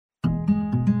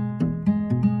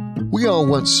We all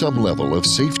want some level of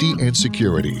safety and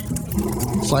security.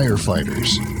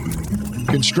 Firefighters,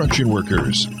 construction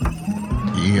workers,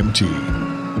 EMT.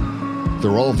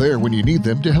 They're all there when you need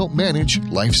them to help manage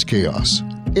life's chaos.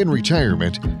 In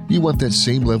retirement, you want that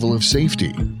same level of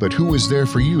safety, but who is there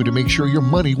for you to make sure your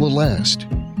money will last?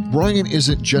 Brian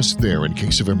isn't just there in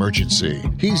case of emergency.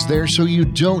 He's there so you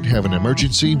don't have an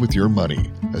emergency with your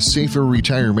money. A safer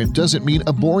retirement doesn't mean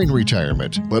a boring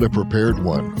retirement, but a prepared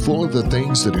one, full of the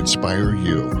things that inspire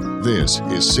you. This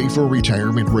is Safer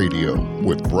Retirement Radio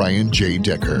with Brian J.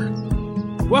 Decker.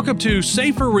 Welcome to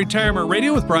Safer Retirement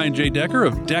Radio with Brian J. Decker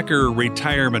of Decker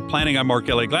Retirement Planning. I'm Mark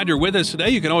Elliott. Glad you're with us today.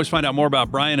 You can always find out more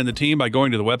about Brian and the team by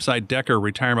going to the website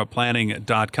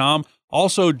deckerretirementplanning.com.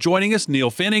 Also joining us,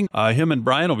 Neil Finning. Him and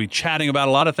Brian will be chatting about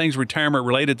a lot of things retirement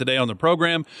related today on the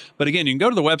program. But again, you can go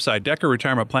to the website,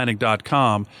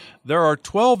 deckerretirementplanning.com. There are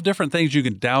 12 different things you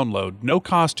can download. No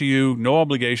cost to you, no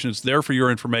obligation. It's there for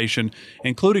your information,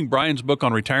 including Brian's book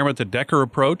on retirement, The Decker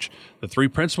Approach, the 3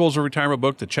 Principles of Retirement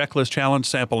book, the Checklist Challenge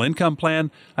Sample Income Plan.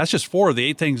 That's just 4 of the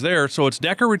 8 things there. So it's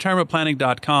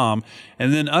deckerretirementplanning.com.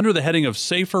 And then under the heading of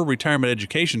Safer Retirement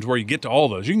Education is where you get to all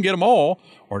those. You can get them all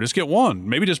or just get one.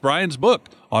 Maybe just Brian's book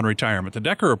on retirement, The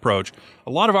Decker Approach.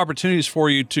 A lot of opportunities for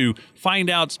you to find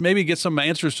out, maybe get some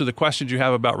answers to the questions you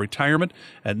have about retirement.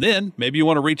 And then maybe you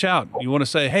want to reach out. You want to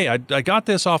say, hey, I got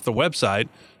this off the website.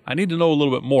 I need to know a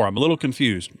little bit more. I'm a little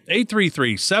confused.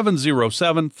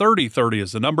 833-707-3030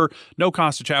 is the number. No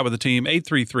cost to chat with the team.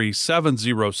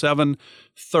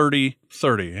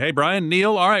 833-707-3030. Hey, Brian,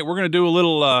 Neil. All right, we're going to do a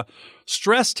little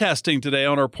stress testing today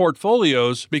on our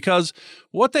portfolios, because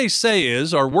what they say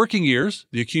is our working years,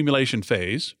 the accumulation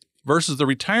phase, versus the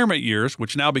retirement years,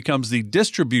 which now becomes the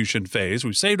distribution phase.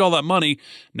 We've saved all that money.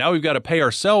 Now we've got to pay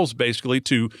ourselves basically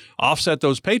to offset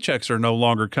those paychecks are no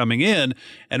longer coming in.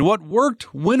 And what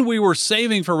worked when we were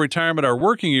saving for retirement, our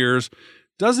working years,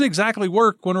 doesn't exactly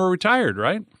work when we're retired,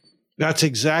 right? That's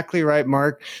exactly right,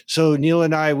 Mark. So Neil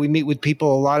and I, we meet with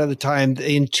people a lot of the time.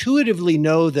 They intuitively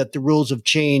know that the rules have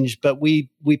changed, but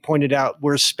we pointed out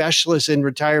we're specialists in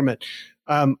retirement.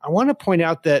 I want to point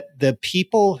out that the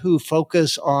people who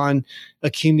focus on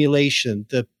accumulation,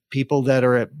 the people that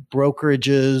are at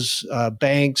brokerages,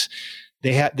 banks,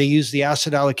 they use the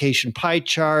asset allocation pie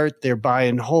chart. They're buy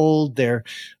and hold. They're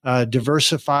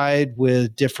diversified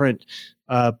with different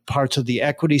parts of the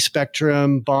equity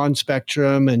spectrum, bond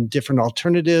spectrum, and different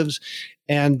alternatives.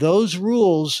 And those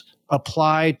rules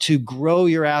apply to grow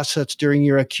your assets during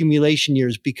your accumulation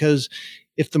years, because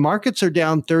if the markets are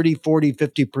down 30, 40,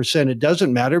 50%, it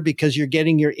doesn't matter because you're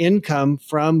getting your income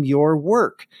from your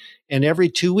work. And every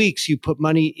 2 weeks, you put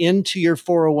money into your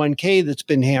 401k that's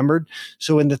been hammered.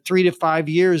 So in the 3 to 5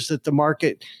 years that the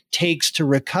market takes to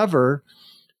recover,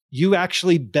 you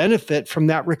actually benefit from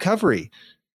that recovery.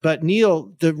 But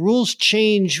Neil, the rules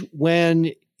change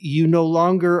when you no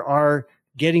longer are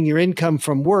getting your income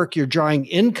from work. You're drawing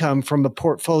income from a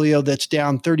portfolio that's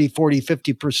down 30, 40,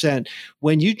 50%.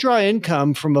 When you draw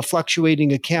income from a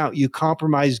fluctuating account, you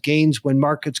compromise gains when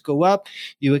markets go up.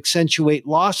 You accentuate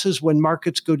losses when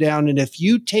markets go down. And if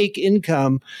you take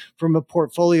income from a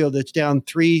portfolio that's down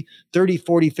 30,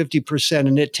 40, 50%,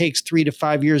 and it takes 3 to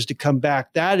 5 years to come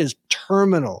back, that is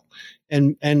terminal.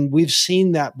 And we've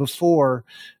seen that before.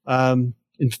 In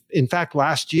fact,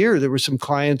 last year, there were some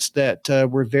clients that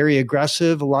were very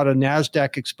aggressive, a lot of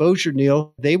NASDAQ exposure,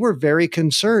 Neil. They were very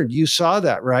concerned. You saw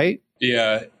that, right?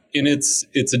 Yeah. And it's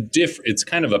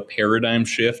kind of a paradigm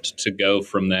shift to go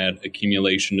from that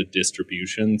accumulation to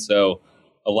distribution. So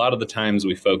a lot of the times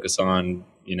we focus on,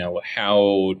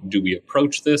 how do we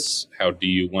approach this? How do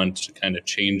you want to kind of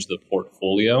change the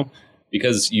portfolio?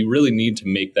 Because you really need to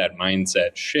make that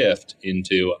mindset shift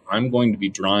into, I'm going to be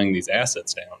drawing these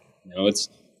assets down.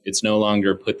 It's no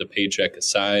longer put the paycheck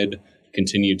aside,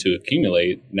 continue to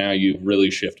accumulate. Now you really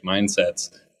shift mindsets.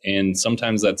 And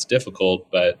sometimes that's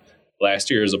difficult, but last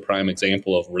year is a prime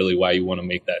example of really why you want to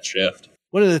make that shift.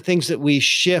 One of the things that we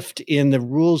shift in the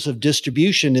rules of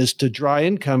distribution is to draw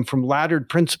income from laddered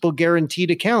principal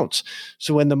guaranteed accounts.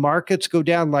 So when the markets go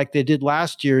down like they did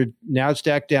last year,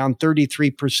 NASDAQ down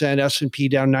 33%, S&P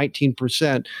down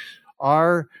 19%,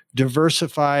 our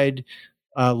diversified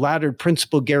laddered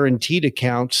principal guaranteed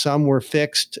accounts, some were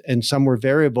fixed and some were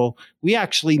variable, we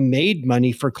actually made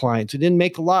money for clients. It didn't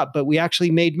make a lot, but we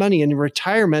actually made money. And in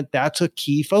retirement, that's a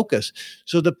key focus.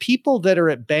 So the people that are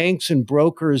at banks and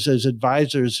brokers as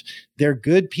advisors, they're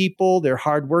good people, they're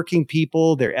hardworking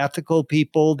people, they're ethical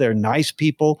people, they're nice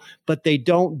people, but they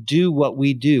don't do what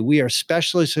we do. We are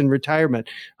specialists in retirement.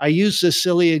 I use this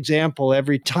silly example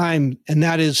every time, and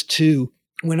that is to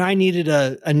when I needed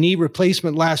a knee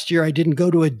replacement last year, I didn't go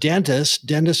to a dentist.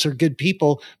 Dentists are good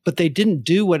people, but they didn't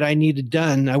do what I needed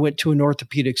done. I went to an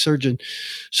orthopedic surgeon.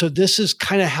 So this is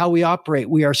kind of how we operate.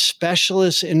 We are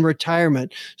specialists in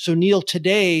retirement. So Neil,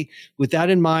 today, with that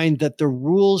in mind, that the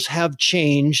rules have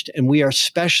changed and we are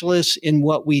specialists in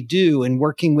what we do and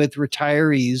working with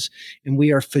retirees, and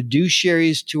we are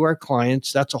fiduciaries to our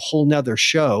clients. That's a whole nother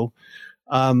show.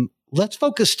 Let's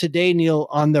focus today, Neil,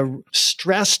 on the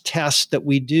stress test that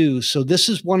we do. So this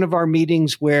is one of our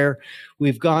meetings where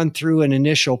we've gone through an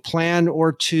initial plan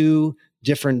or two,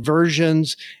 different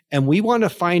versions, and we want to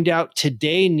find out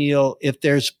today, Neil, if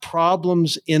there's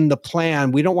problems in the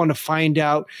plan. We don't want to find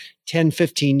out 10,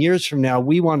 15 years from now.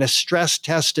 We want to stress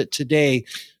test it today.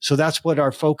 So that's what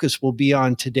our focus will be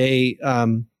on today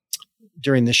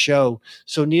during the show.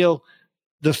 So Neil,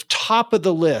 the top of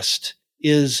the list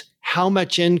is how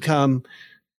much income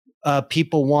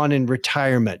people want in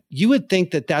retirement. You would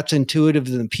think that that's intuitive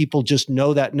and people just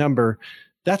know that number.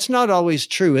 That's not always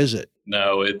true, is it?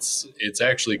 No, it's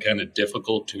actually kind of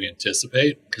difficult to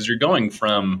anticipate because you're going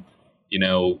from,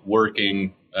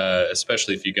 working,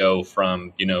 especially if you go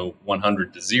from,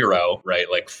 100 to 0, right?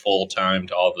 Like full time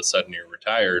to all of a sudden you're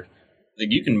retired.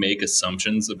 Like you can make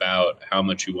assumptions about how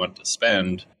much you want to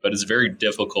spend, but it's very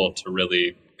difficult to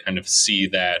really kind of see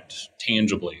that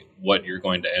tangibly what you're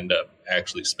going to end up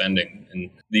actually spending. And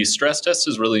the stress test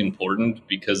is really important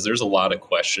because there's a lot of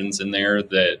questions in there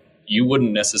that you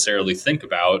wouldn't necessarily think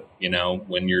about,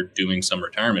 when you're doing some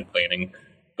retirement planning.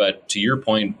 But to your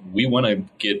point, we want to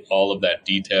get all of that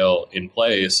detail in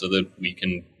place so that we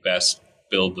can best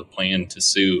build the plan to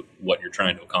suit what you're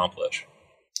trying to accomplish.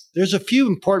 There's a few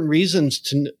important reasons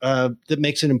that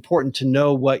makes it important to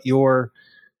know what your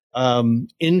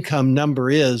income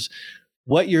number is.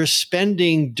 What you're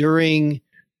spending during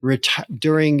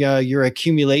your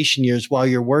accumulation years while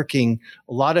you're working.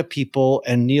 A lot of people,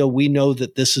 and Neil, we know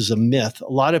that this is a myth.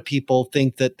 A lot of people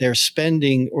think that their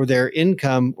spending or their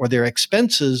income or their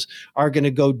expenses are going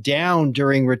to go down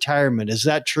during retirement. Is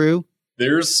that true?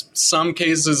 There's some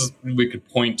cases we could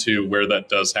point to where that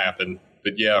does happen.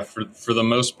 But yeah, for the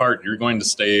most part, you're going to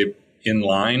stay in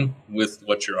line with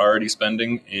what you're already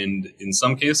spending. And in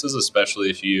some cases, especially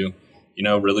if you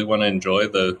really want to enjoy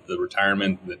the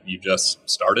retirement that you just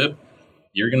started,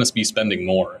 you're going to be spending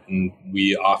more. And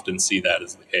we often see that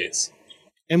as the case.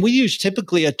 And we use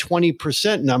typically a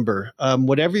 20% number,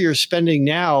 whatever you're spending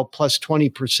now plus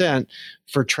 20%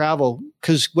 for travel.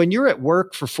 Because when you're at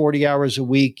work for 40 hours a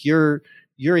week, you're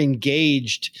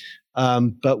engaged.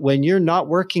 But when you're not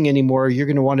working anymore, you're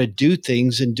going to want to do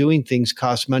things, and doing things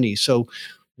costs money. So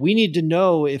we need to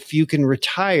know if you can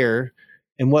retire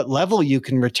and what level you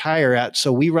can retire at.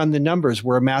 So we run the numbers.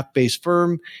 We're a math-based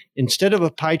firm instead of a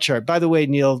pie chart. By the way,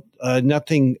 Neil,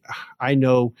 nothing I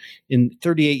know in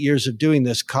 38 years of doing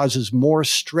this causes more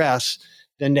stress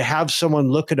than to have someone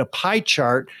look at a pie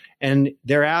chart and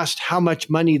they're asked how much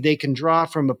money they can draw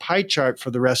from a pie chart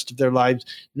for the rest of their lives.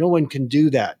 No one can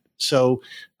do that. So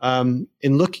in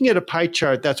looking at a pie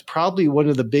chart, that's probably one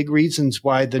of the big reasons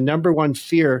why the number one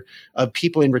fear of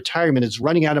people in retirement is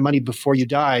running out of money before you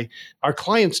die. Our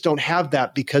clients don't have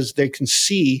that because they can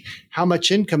see how much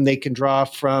income they can draw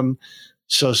from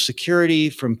Social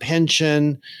Security, from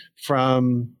pension,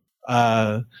 from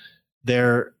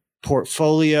their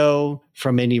portfolio,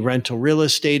 from any rental real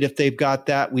estate if they've got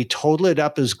that. We total it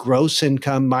up as gross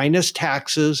income minus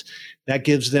taxes. That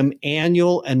gives them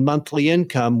annual and monthly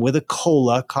income with a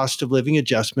COLA, cost of living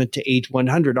adjustment, to age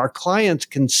 100. Our clients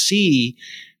can see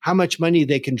how much money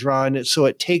they can draw in it. So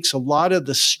it takes a lot of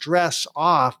the stress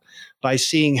off by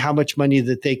seeing how much money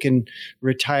that they can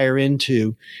retire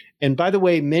into. And by the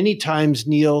way, many times,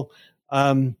 Neil,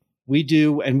 we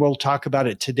do, and we'll talk about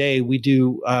it today, we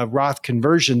do Roth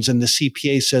conversions, and the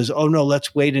CPA says, oh no,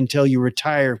 let's wait until you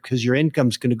retire because your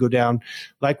income's going to go down.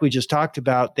 Like we just talked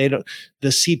about, the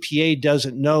CPA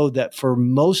doesn't know that for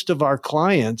most of our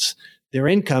clients, their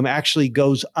income actually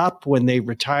goes up when they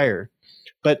retire.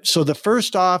 But so the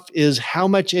first off is how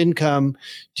much income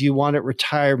do you want at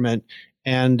retirement?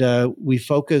 And we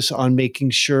focus on making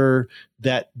sure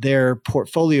that their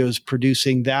portfolio is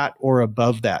producing that or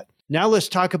above that. Now let's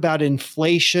talk about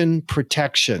inflation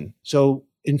protection. So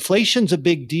inflation's a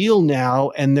big deal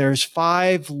now, and there's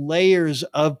 5 layers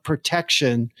of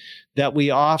protection that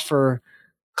we offer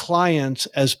clients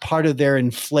as part of their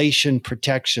inflation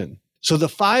protection. So the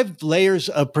 5 layers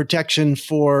of protection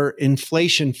for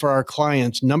inflation for our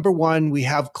clients. Number 1, we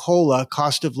have COLA,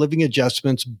 cost of living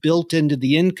adjustments, built into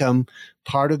the income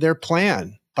part of their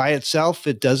plan. By itself,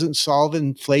 it doesn't solve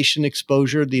inflation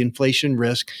exposure, the inflation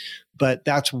risk, but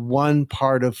that's one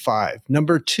part of 5.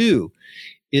 Number 2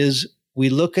 is we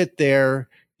look at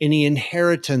any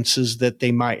inheritances that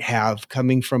they might have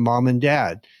coming from mom and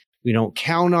dad. We don't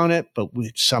count on it, but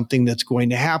it's something that's going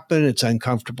to happen. It's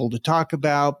uncomfortable to talk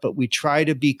about, but we try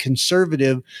to be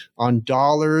conservative on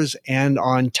dollars and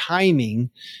on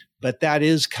timing, but that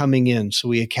is coming in. So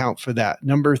we account for that.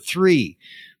 Number 3,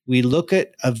 we look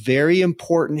at a very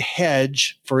important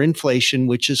hedge for inflation,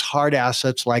 which is hard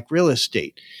assets like real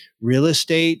estate. Real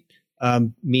estate,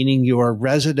 meaning your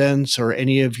residence or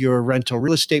any of your rental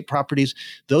real estate properties,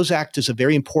 those act as a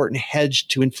very important hedge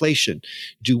to inflation.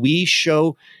 Do we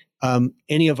show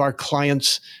any of our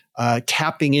clients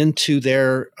tapping into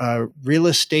their real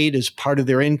estate as part of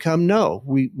their income? No,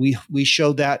 we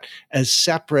show that as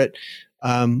separate.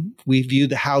 We view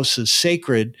the house as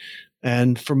sacred.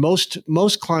 And for most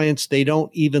clients, they don't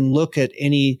even look at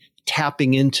any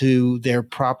tapping into their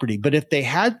property. But if they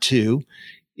had to,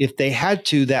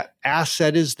 that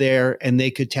asset is there and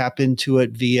they could tap into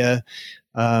it via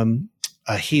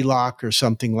a HELOC or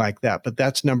something like that. But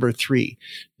that's number 3.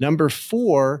 Number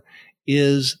 4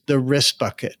 is the risk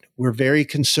bucket. We're very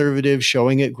conservative,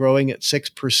 showing it growing at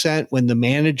 6% when the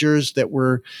managers that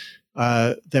we're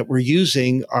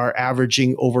using are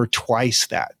averaging over twice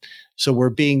that. So we're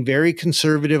being very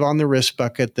conservative on the risk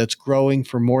bucket that's growing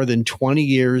for more than 20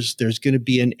 years. There's going to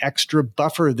be an extra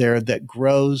buffer there that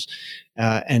grows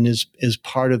and is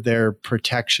part of their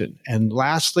protection. And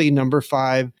lastly, number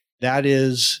 5, that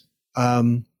is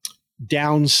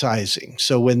downsizing.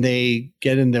 So when they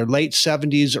get in their late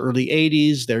 70s, early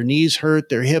 80s, their knees hurt,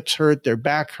 their hips hurt, their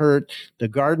back hurt, the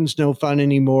garden's no fun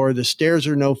anymore, the stairs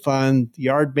are no fun, the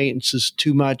yard maintenance is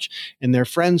too much, and their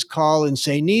friends call and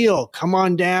say, Neil, come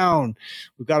on down.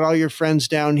 We've got all your friends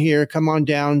down here. Come on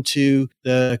down to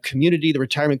the community, the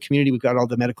retirement community. We've got all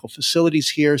the medical facilities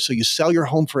here. So you sell your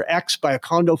home for X, buy a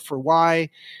condo for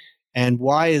Y, and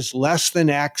Y is less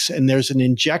than X, and there's an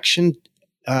injection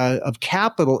of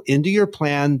capital into your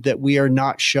plan that we are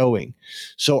not showing.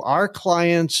 So our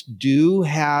clients do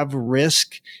have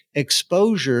risk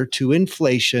exposure to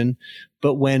inflation,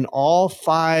 but when all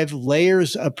 5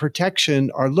 layers of protection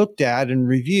are looked at and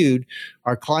reviewed,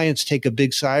 our clients take a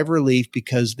big sigh of relief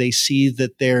because they see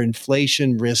that their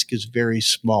inflation risk is very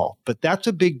small. But that's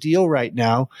a big deal right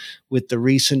now with the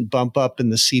recent bump up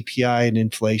in the CPI and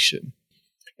inflation.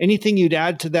 Anything you'd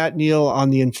add to that, Neil, on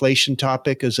the inflation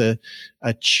topic as a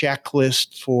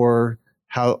checklist for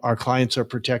how our clients are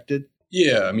protected?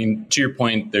 Yeah, I mean, to your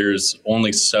point, there's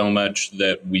only so much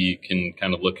that we can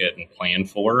kind of look at and plan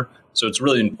for. So it's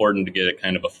really important to get a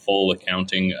kind of a full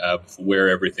accounting of where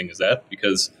everything is at,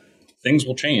 because things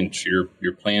will change.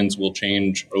 Your plans will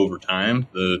change over time.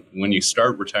 When you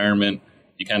start retirement,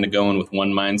 you kind of go in with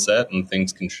one mindset and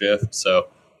things can shift. So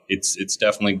it's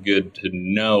definitely good to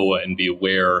know and be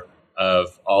aware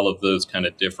of all of those kind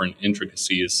of different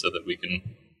intricacies so that we can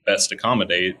best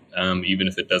accommodate, even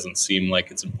if it doesn't seem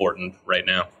like it's important right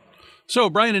now. So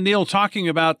Brian and Neil talking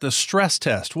about the stress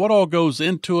test. What all goes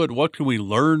into it? What can we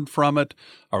learn from it?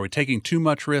 Are we taking too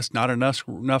much risk, not enough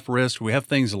risk? Do we have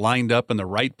things lined up in the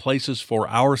right places for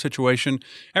our situation?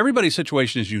 Everybody's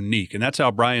situation is unique, and that's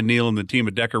how Brian, Neil, and the team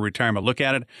at Decker Retirement look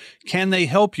at it. Can they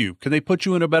help you? Can they put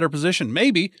you in a better position?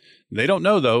 Maybe. They don't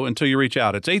know, though, until you reach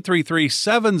out. It's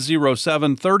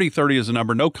 833-707-3030 is the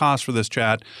number. No cost for this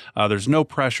chat. There's no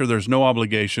pressure. There's no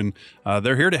obligation.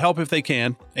 They're here to help if they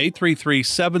can.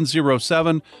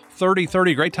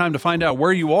 833-707-3030. Great time to find out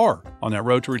where you are on that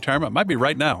road to retirement. Might be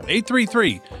right now.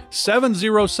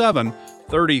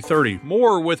 833-707-3030.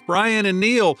 More with Brian and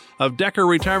Neil of Decker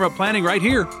Retirement Planning right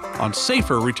here on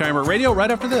Safer Retirement Radio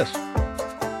right after this.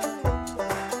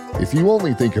 If you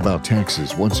only think about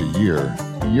taxes once a year,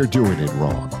 you're doing it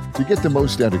wrong. To get the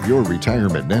most out of your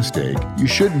retirement nest egg, you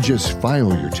shouldn't just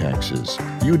file your taxes.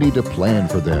 You need to plan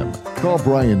for them. Call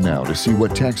Brian now to see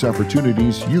what tax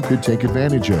opportunities you could take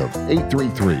advantage of.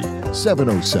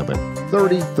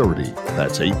 833-707-3030.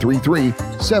 That's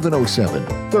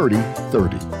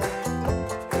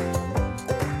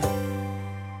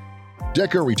 833-707-3030.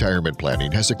 Decker Retirement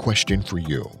Planning has a question for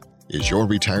you. Is your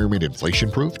retirement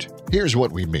inflation-proofed? Here's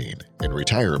what we mean. In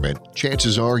retirement,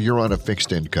 chances are you're on a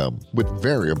fixed income with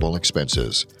variable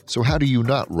expenses. So how do you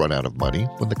not run out of money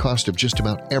when the cost of just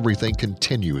about everything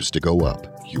continues to go up?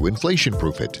 You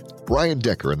inflation-proof it. Brian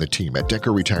Decker and the team at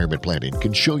Decker Retirement Planning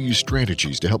can show you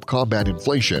strategies to help combat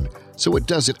inflation so it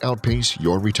doesn't outpace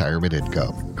your retirement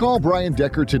income. Call Brian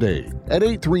Decker today at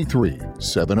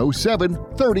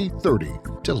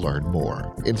 833-707-3030 to learn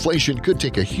more. Inflation could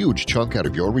take a huge chunk out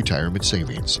of your retirement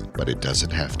savings, but it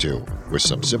doesn't have to. With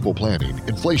some simple planning,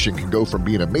 inflation can go from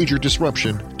being a major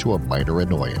disruption to a minor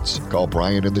annoyance. Call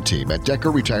Brian and the team at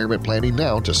Decker Retirement Planning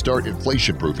now to start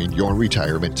inflation-proofing your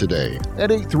retirement today. At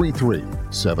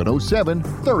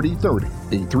 833-707-3030.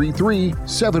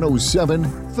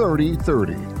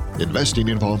 833-707-3030. Investing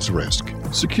involves risk.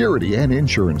 Security and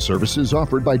insurance services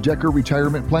offered by Decker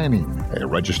Retirement Planning, a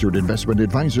registered investment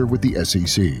advisor with the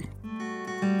SEC.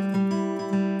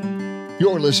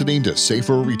 You're listening to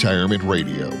Safer Retirement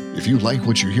Radio. If you like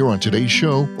what you hear on today's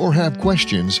show or have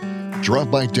questions, drop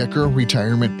by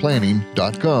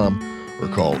DeckerRetirementPlanning.com or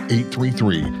call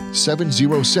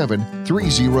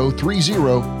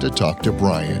 833-707-3030 to talk to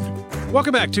Brian.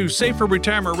 Welcome back to Safer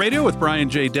Retirement Radio with Brian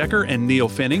J. Decker and Neil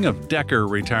Finning of Decker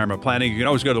Retirement Planning. You can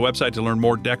always go to the website to learn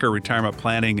more,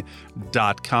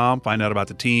 DeckerRetirementPlanning.com. Find out about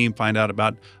the team, find out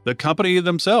about the company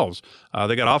themselves.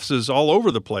 They got offices all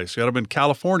over the place. Got them in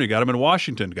California, got them in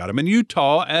Washington, got them in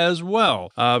Utah as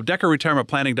well.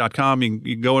 DeckerRetirementPlanning.com, you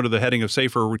can go into the heading of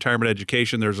Safer Retirement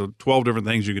Education. There's 12 different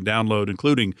things you can download,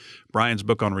 including Brian's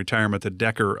book on retirement, The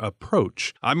Decker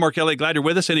Approach. I'm Mark Elliott. Glad you're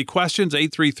with us. Any questions?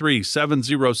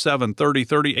 833-707-3030,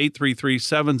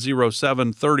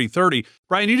 833-707-3030.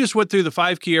 Brian, you just went through the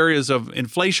 5 key areas of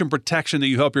inflation protection that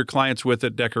you help your clients with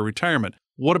at Decker Retirement.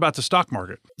 What about the stock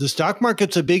market? The stock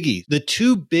market's a biggie. The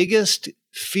 2 biggest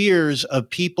fears of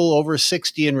people over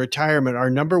 60 in retirement are,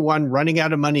 number one, running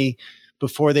out of money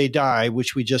before they die,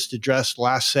 which we just addressed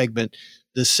last segment.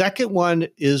 The second one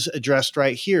is addressed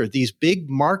right here. These big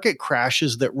market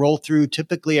crashes that roll through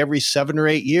typically every 7 or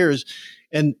 8 years.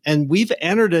 And we've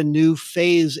entered a new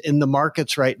phase in the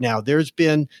markets right now. This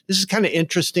is kind of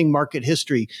interesting market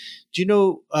history. Do you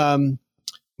know,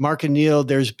 Mark and Neil,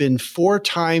 there's been 4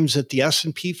 times that the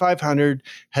S&P 500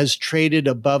 has traded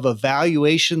above a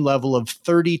valuation level of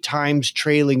 30 times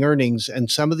trailing earnings.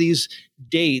 And some of these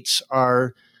dates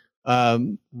are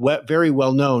very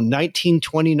well known.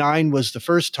 1929 was the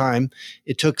first time.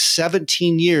 It took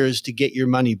 17 years to get your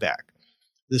money back.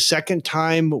 The second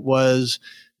time was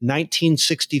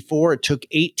 1964. It took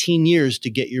 18 years to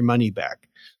get your money back.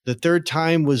 The third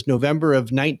time was November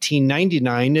of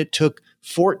 1999. It took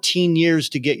 14 years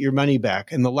to get your money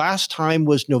back. And the last time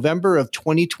was November of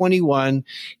 2021.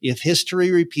 If history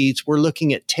repeats, we're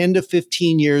looking at 10 to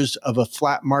 15 years of a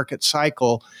flat market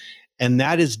cycle. And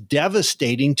that is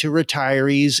devastating to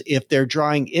retirees if they're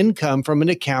drawing income from an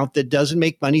account that doesn't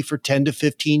make money for 10 to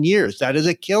 15 years. That is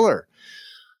a killer.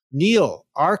 Neil,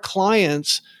 our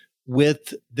clients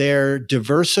with their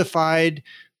diversified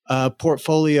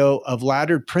portfolio of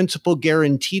laddered principal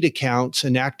guaranteed accounts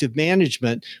and active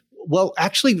management, well,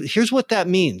 actually, here's what that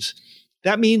means.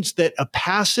 That means that a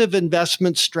passive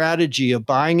investment strategy of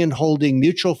buying and holding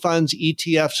mutual funds,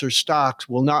 ETFs, or stocks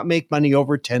will not make money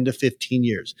over 10 to 15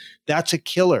 years. That's a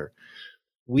killer.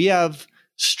 We have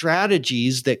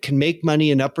strategies that can make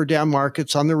money in up or down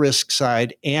markets on the risk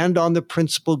side and on the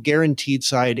principal guaranteed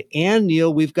side. And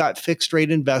Neil, we've got fixed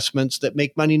rate investments that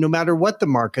make money no matter what the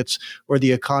markets or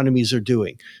the economies are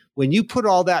doing. When you put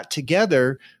all that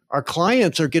together, our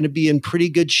clients are going to be in pretty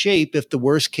good shape if the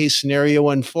worst case scenario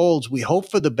unfolds. We hope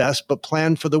for the best, but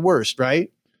plan for the worst, right?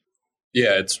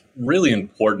 Yeah, it's really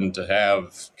important to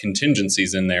have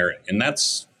contingencies in there. And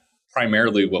that's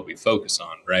primarily what we focus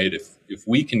on, right? If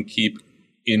we can keep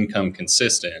income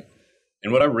consistent.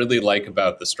 And what I really like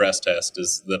about the stress test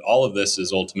is that all of this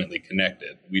is ultimately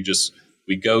connected.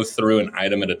 We go through an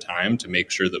item at a time to make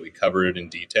sure that we cover it in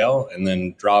detail and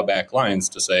then draw back lines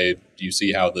to say, do you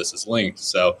see how this is linked?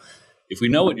 So if we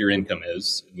know what your income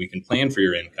is, we can plan for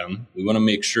your income. We want to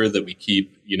make sure that we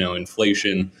keep,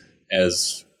 inflation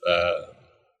as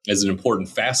an important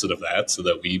facet of that so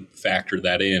that we factor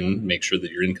that in, make sure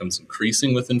that your income's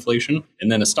increasing with inflation. And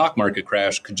then a stock market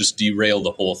crash could just derail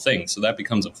the whole thing. So that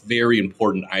becomes a very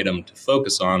important item to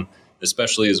focus on,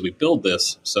 especially as we build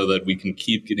this so that we can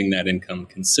keep getting that income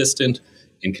consistent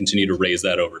and continue to raise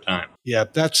that over time. Yeah,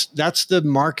 that's the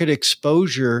market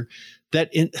exposure that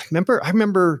I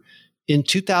remember in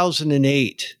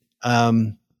 2008,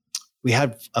 we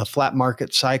had a flat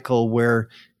market cycle where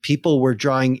people were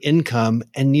drawing income.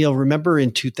 And Neil, remember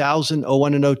in 2000,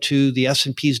 01 and 02, the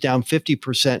S&P's down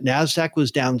 50%, NASDAQ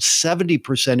was down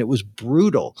 70%. It was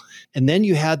brutal. And then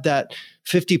you had that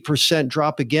 50%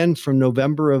 drop again from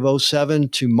November of 07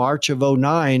 to March of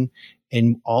 09.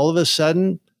 And all of a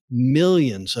sudden,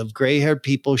 millions of gray-haired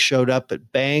people showed up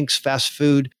at banks, fast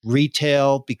food,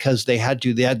 retail, because they had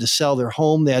to sell their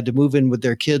home. They had to move in with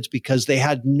their kids because they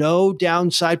had no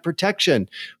downside protection.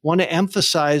 Want to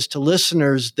emphasize to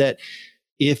listeners that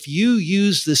if you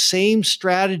use the same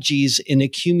strategies in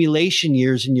accumulation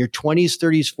years in your 20s,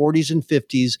 30s, 40s, and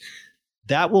 50s,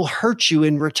 that will hurt you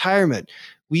in retirement.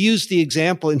 We use the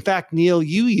example. In fact, Neil,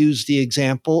 you used the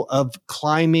example of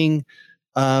climbing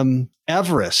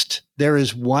Everest. There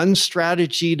is one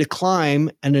strategy to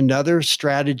climb and another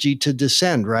strategy to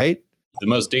descend, right? The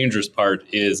most dangerous part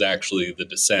is actually the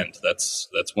descent. That's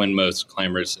when most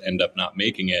climbers end up not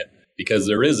making it, because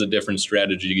there is a different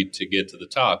strategy to get to the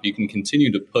top. You can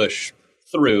continue to push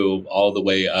through all the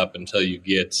way up until you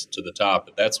get to the top,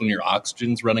 but that's when your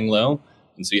oxygen's running low.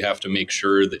 And so you have to make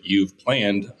sure that you've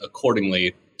planned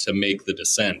accordingly to make the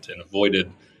descent and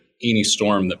avoided any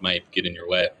storm that might get in your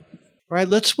way. All right,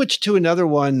 let's switch to another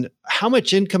one. How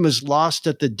much income is lost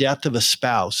at the death of a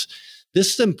spouse?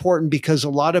 This is important because a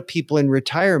lot of people in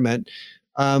retirement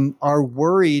are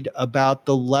worried about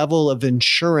the level of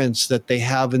insurance that they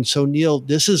have. And so, Neil,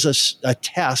 this is a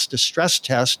test, a stress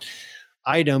test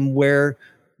item where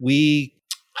we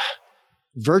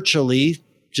virtually,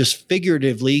 just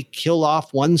figuratively, kill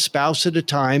off one spouse at a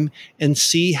time and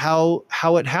see how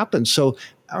it happens. So,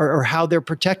 or how they're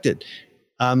protected.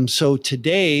 So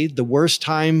today, the worst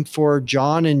time for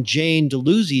John and Jane to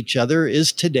lose each other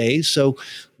is today. So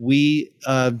we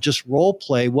just role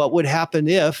play what would happen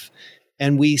if,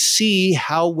 and we see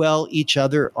how well each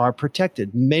other are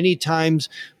protected. Many times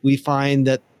we find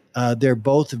that they're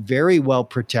both very well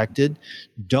protected,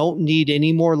 don't need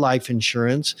any more life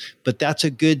insurance, but that's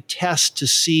a good test to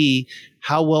see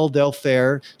how well they'll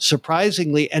fare.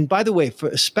 Surprisingly, and by the way,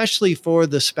 especially for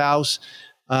the spouse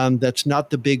that's not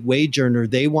the big wage earner,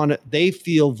 they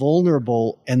feel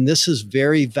vulnerable, and this is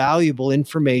very valuable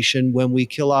information when we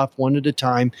kill off one at a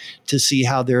time to see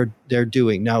how they're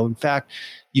doing. Now, in fact,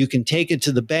 you can take it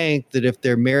to the bank that if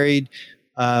they're married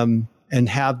and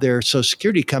have their Social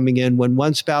Security coming in, when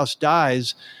one spouse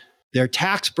dies, their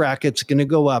tax bracket's going to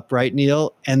go up, right,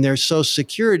 Neil? And their Social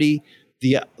Security,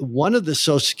 one of the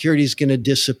Social Security is going to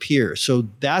disappear. So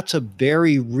that's a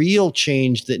very real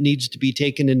change that needs to be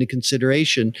taken into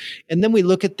consideration. And then we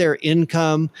look at their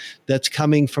income that's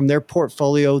coming from their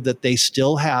portfolio that they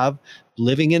still have,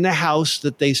 living in the house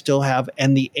that they still have.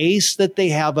 And the ace that they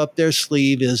have up their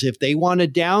sleeve is if they want to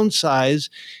downsize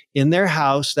in their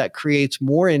house, that creates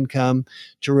more income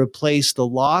to replace the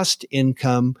lost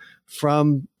income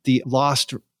from the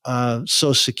lost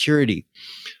Social Security.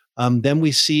 Then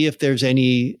we see if there's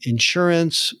any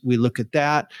insurance. We look at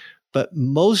that. But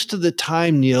most of the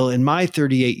time, Neil, in my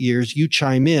 38 years, you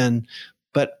chime in,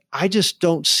 but I just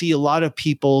don't see a lot of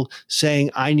people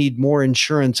saying, I need more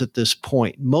insurance at this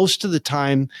point. Most of the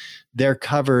time, they're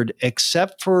covered,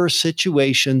 except for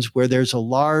situations where there's a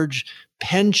large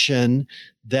pension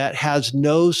that has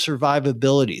no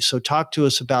survivability. So talk to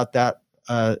us about that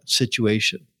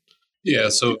situation. Yeah,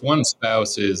 so if one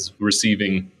spouse is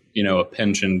receiving a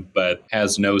pension, but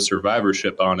has no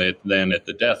survivorship on it, then at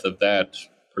the death of that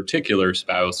particular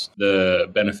spouse, the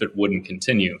benefit wouldn't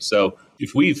continue. So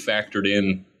if we've factored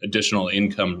in additional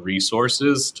income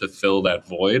resources to fill that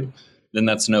void, then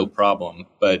that's no problem.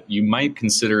 But you might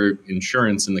consider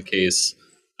insurance in the case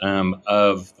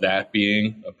of that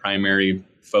being a primary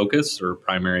focus or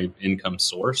primary income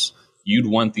source. You'd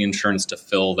want the insurance to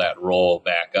fill that role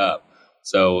back up.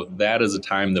 So that is a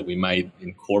time that we might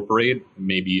incorporate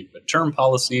maybe a term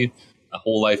policy, a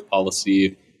whole life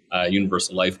policy,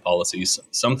 universal life policies,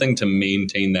 something to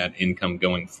maintain that income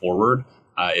going forward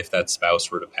if that spouse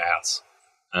were to pass.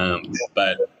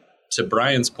 But to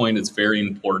Brian's point, it's very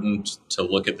important to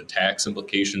look at the tax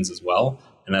implications as well.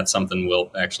 And that's something we'll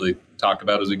actually talk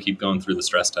about as we keep going through the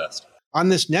stress test. On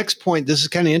this next point, this is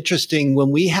kind of interesting.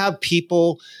 When we have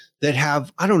people that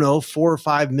have, $4 or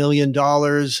 $5 million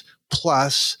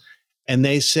plus, and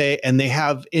they say, and they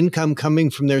have income coming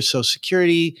from their Social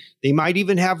Security, they might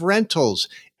even have rentals,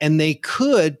 and they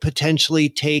could potentially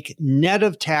take net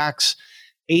of tax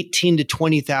 $18,000 to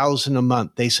 $20,000 a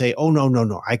month. They say, oh,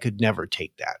 no, I could never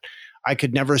take that. I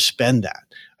could never spend that.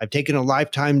 I've taken a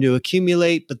lifetime to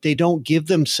accumulate, but they don't give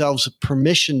themselves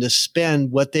permission to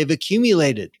spend what they've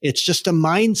accumulated. It's just a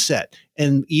mindset.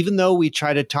 And even though we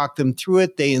try to talk them through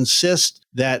it, they insist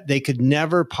that they could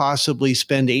never possibly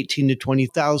spend $18,000 to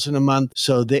 $20,000 a month.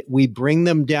 So that we bring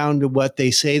them down to what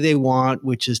they say they want,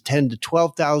 which is $10,000 to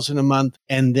 $12,000 a month.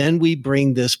 And then we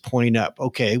bring this point up.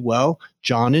 Okay, well,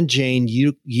 John and Jane,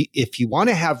 you if you want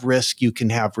to have risk, you can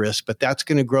have risk, but that's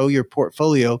going to grow your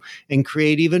portfolio and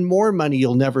create even more money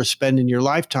you'll never ever spend in your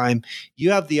lifetime,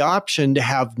 you have the option to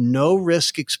have no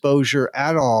risk exposure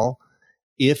at all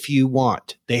if you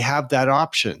want. They have that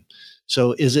option.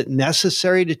 So is it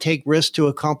necessary to take risk to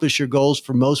accomplish your goals?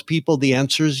 For most people, the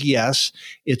answer is yes.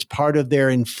 It's part of their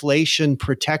inflation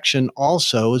protection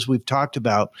also, as we've talked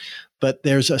about. But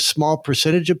there's a small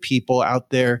percentage of people out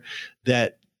there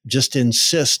that just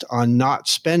insist on not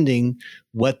spending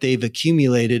what they've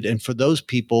accumulated. And for those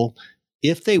people,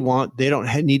 if they want, they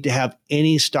don't need to have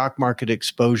any stock market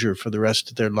exposure for the rest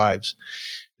of their lives.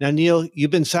 Now, Neil, you've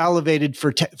been salivated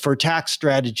for tax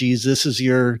strategies. This is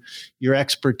your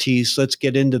expertise. Let's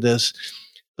get into this.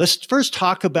 Let's first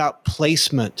talk about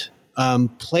placement.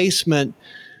 Placement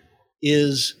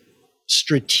is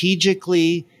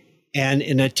strategically and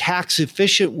in a tax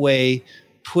efficient way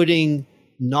putting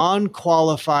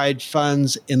non-qualified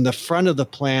funds in the front of the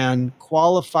plan,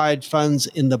 qualified funds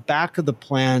in the back of the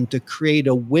plan to create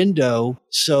a window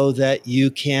so that you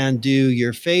can do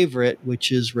your favorite,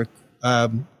 which is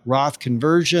Roth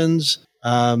conversions.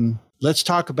 Let's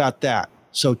talk about that.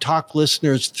 So talk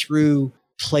listeners through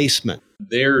placement.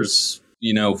 There's,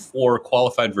 for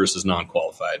qualified versus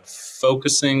non-qualified,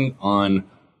 focusing on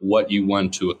what you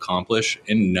want to accomplish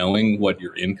and knowing what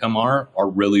your income are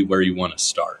really where you want to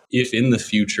start. If in the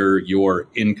future your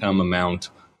income amount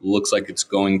looks like it's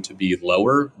going to be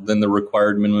lower than the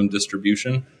required minimum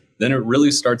distribution, then it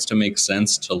really starts to make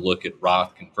sense to look at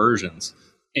Roth conversions.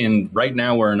 And right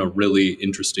now we're in a really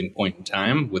interesting point in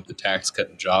time with the Tax Cut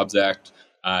and Jobs Act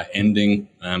ending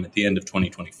at the end of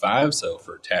 2025. So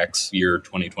for tax year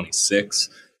 2026,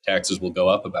 taxes will go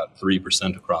up about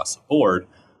 3% across the board.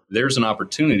 There's an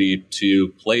opportunity to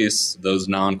place those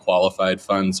non-qualified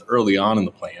funds early on in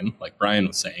the plan, like Brian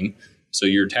was saying. So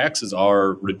your taxes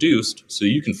are reduced, so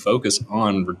you can focus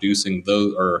on reducing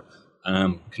those or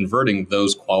converting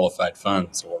those qualified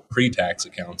funds or pre-tax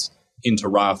accounts into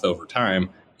Roth over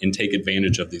time and take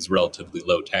advantage of these relatively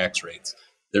low tax rates.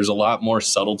 There's a lot more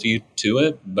subtlety to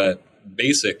it, but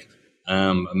basic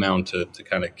amount to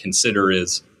kind of consider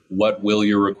is what will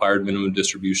your required minimum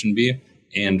distribution be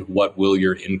and what will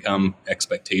your income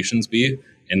expectations be?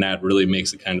 And that really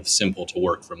makes it kind of simple to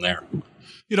work from there.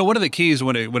 One of the keys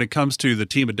when it comes to the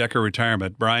team at Decker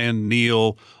Retirement, Brian,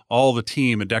 Neil, all the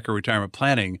team at Decker Retirement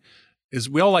Planning, is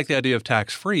we all like the idea of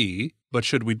tax-free, but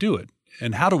should we do it?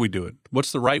 And how do we do it?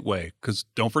 What's the right way? Because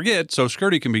don't forget, Social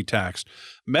Security can be taxed.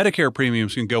 Medicare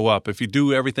premiums can go up if you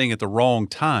do everything at the wrong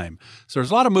time. So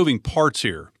there's a lot of moving parts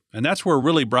here. And that's where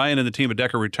really Brian and the team at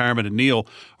Decker Retirement and Neil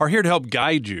are here to help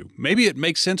guide you. Maybe it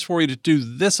makes sense for you to do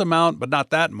this amount, but not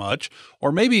that much.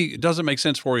 Or maybe it doesn't make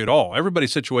sense for you at all.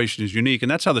 Everybody's situation is unique. And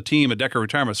that's how the team at Decker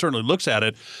Retirement certainly looks at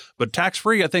it. But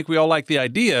tax-free, I think we all like the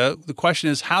idea. The question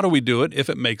is, how do we do it if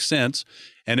it makes sense?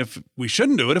 And if we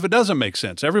shouldn't do it, if it doesn't make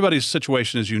sense. Everybody's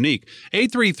situation is unique.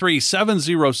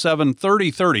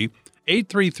 833-707-3030.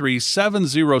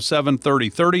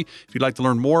 833-707-3030. If you'd like to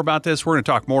learn more about this, we're going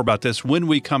to talk more about this when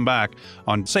we come back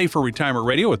on Safer Retirement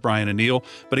Radio with Brian and Neil.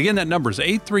 But again, that number is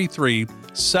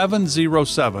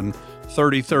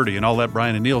 833-707-3030. And I'll let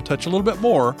Brian and Neil touch a little bit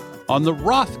more on the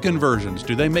Roth conversions.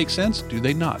 Do they make sense? Do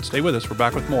they not? Stay with us. We're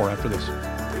back with more after this.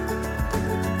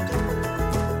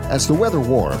 As the weather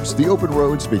warms, the open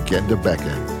roads begin to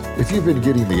beckon. If you've been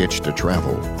getting the itch to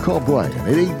travel, call Brian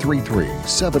at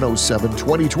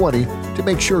 833-707-2020 to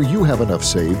make sure you have enough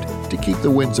saved to keep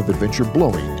the winds of adventure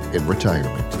blowing in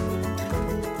retirement.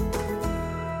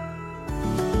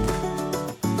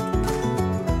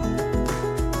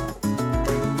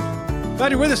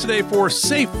 Glad you're with us today for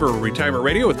Safer Retirement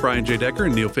Radio with Brian J. Decker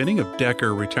and Neil Finning of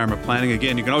Decker Retirement Planning.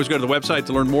 Again, you can always go to the website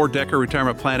to learn more,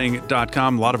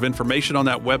 DeckerRetirementPlanning.com. A lot of information on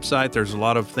that website. There's a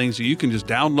lot of things that you can just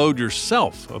download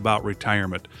yourself about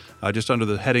retirement, just under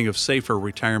the heading of Safer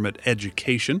Retirement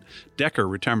Education,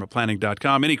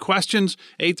 DeckerRetirementPlanning.com. Any questions?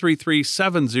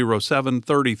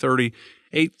 833-707-3030.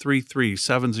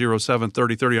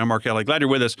 833-707-3030. I'm Mark Ellie. Glad you're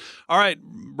with us. All right,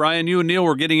 Brian, you and Neil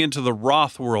were getting into the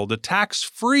Roth world, the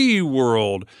tax-free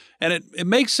world. And it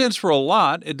makes sense for a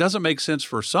lot. It doesn't make sense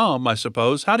for some, I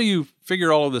suppose. How do you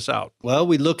figure all of this out? Well,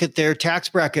 we look at their tax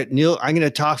bracket. Neil, I'm going to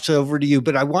toss over to you,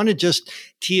 but I want to just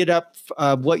tee it up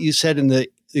what you said in the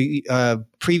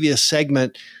previous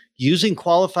segment. Using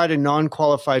qualified and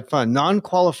non-qualified fund.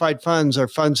 Non-qualified funds are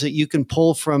funds that you can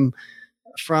pull from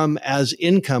as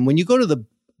income. When you go to the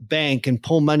bank and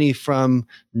pull money from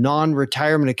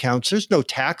non-retirement accounts, there's no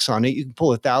tax on it. You can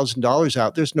pull $1,000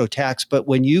 out. There's no tax. But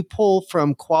when you pull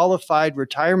from qualified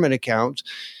retirement accounts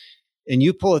and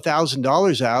you pull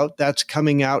 $1,000 out, that's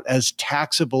coming out as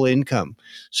taxable income.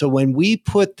 So when we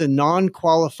put the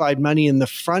non-qualified money in the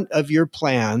front of your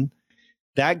plan,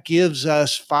 that gives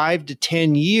us 5 to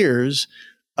 10 years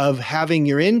of having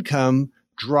your income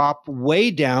drop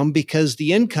way down because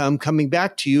the income coming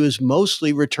back to you is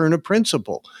mostly return of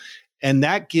principal. And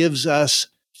that gives us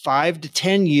 5 to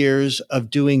 10 years of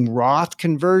doing Roth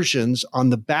conversions on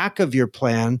the back of your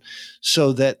plan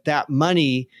so that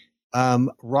money,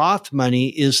 Roth money,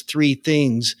 is three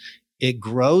things. It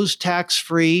grows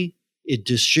tax-free, it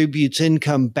distributes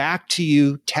income back to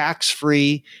you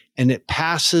tax-free, and it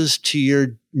passes to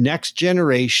your next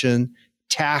generation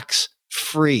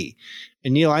tax-free.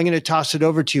 And Neil, I'm going to toss it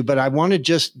over to you, but I want to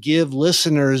just give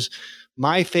listeners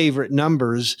my favorite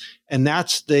numbers, and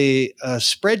that's the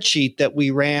spreadsheet that we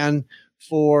ran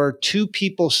for two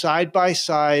people side by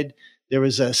side. There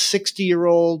was a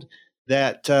 60-year-old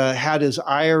that had his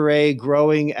IRA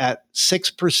growing at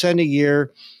 6% a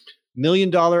year, $1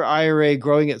 million IRA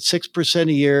growing at 6%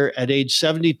 a year. At age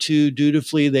 72,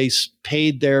 dutifully, they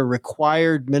paid their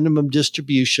required minimum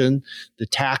distribution, the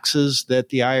taxes that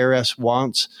the IRS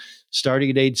wants, starting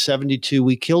at age 72.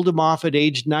 We killed him off at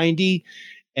age 90.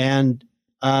 And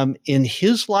in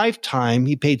his lifetime,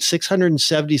 he paid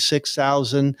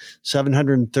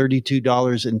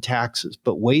 $676,732 in taxes.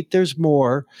 But wait, there's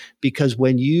more, because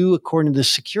when you, according to the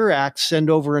Secure Act, send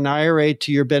over an IRA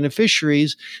to your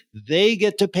beneficiaries, they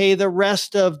get to pay the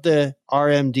rest of the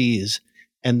RMDs.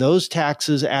 And those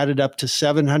taxes added up to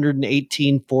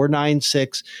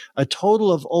 $718,496, a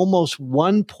total of almost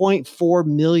 $1.4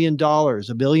 million,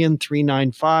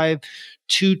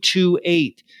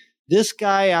 $1,395,228. This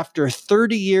guy, after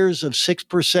 30 years of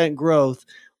 6% growth,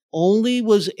 only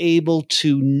was able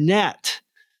to net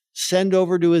send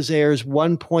over to his heirs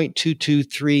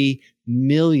 $1.223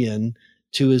 million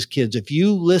to his kids. If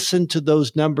you listen to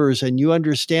those numbers and you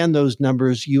understand those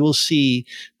numbers, you will see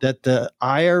that the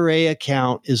IRA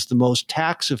account is the most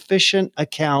tax efficient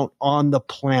account on the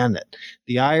planet.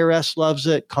 The IRS loves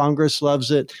it. Congress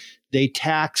loves it. They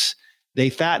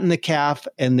fatten the calf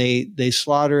and they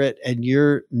slaughter it, and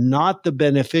you're not the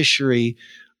beneficiary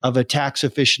of a tax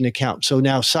efficient account. So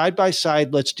now side by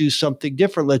side, let's do something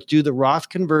different. Let's do the Roth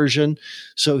conversion.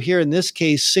 So here in this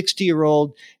case,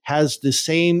 60-year-old has the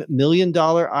same $1 million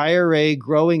IRA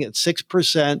growing at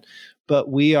 6%, but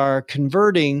we are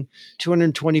converting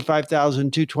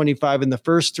 $225,225 in the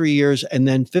first 3 years and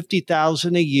then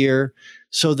 $50,000 a year,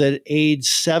 so that at age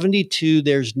 72,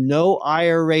 there's no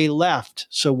IRA left.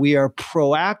 So we are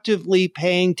proactively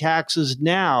paying taxes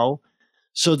now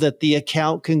so that the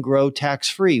account can grow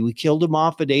tax-free. We killed him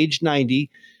off at age 90.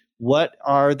 What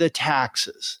are the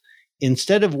taxes?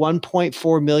 Instead of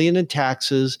 $1.4 million in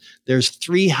taxes, there's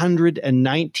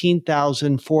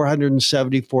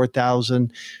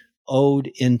 $319,474,000 owed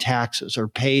in taxes or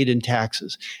paid in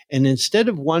taxes. And instead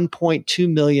of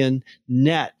 1.2 million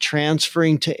net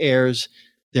transferring to heirs,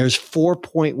 there's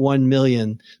 4.1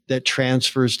 million that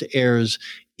transfers to heirs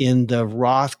in the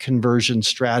Roth conversion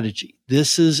strategy.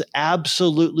 This is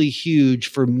absolutely huge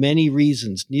for many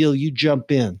reasons. Neil, you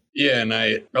jump in. Yeah, and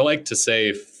I like to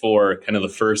say, for kind of the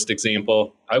first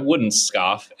example, I wouldn't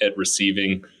scoff at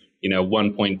receiving,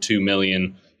 1.2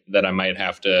 million that I might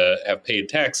have to have paid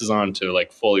taxes on to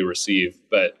like fully receive,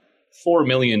 but 4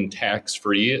 million tax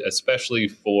free, especially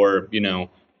for,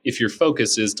 if your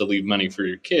focus is to leave money for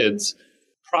your kids,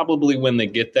 probably when they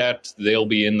get that, they'll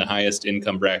be in the highest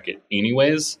income bracket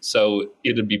anyways. So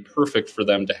it'd be perfect for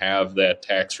them to have that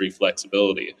tax-free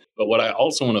flexibility. But what I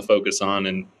also want to focus on,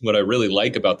 and what I really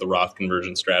like about the Roth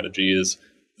conversion strategy, is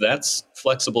that's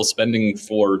flexible spending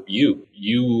for you.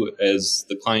 You as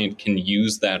the client can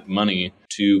use that money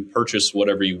to purchase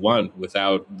whatever you want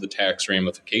without the tax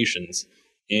ramifications.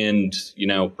 And,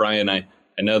 Brian, I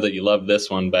know that you love this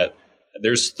one, but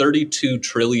there's 32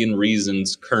 trillion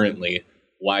reasons currently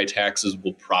why taxes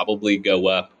will probably go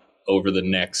up over the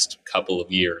next couple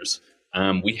of years.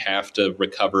 We have to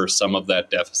recover some of that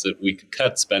deficit. We could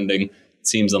cut spending. It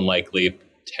seems unlikely.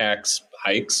 Tax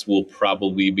hikes will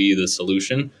probably be the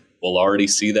solution. We'll already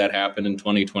see that happen in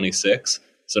 2026.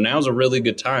 So now's a really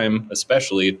good time,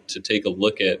 especially to take a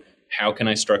look at how can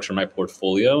I structure my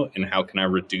portfolio and how can I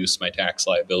reduce my tax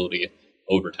liability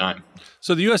over time.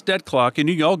 So the U.S. debt clock, and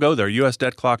you can all go there,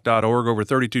 usdebtclock.org, over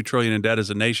 $32 trillion in debt as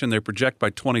a nation. They project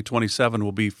by 2027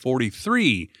 will be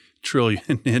 $43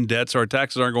 trillion in debt, so our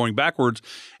taxes aren't going backwards.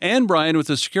 And, Brian, with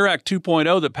the Secure Act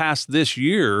 2.0 that passed this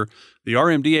year, the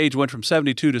RMD age went from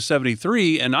 72 to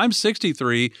 73, and I'm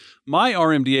 63. My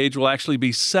RMD age will actually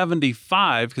be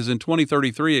 75, because in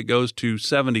 2033 it goes to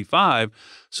 75.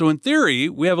 So in theory,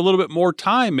 we have a little bit more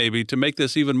time maybe to make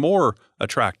this even more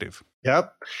attractive.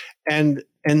 Yep. And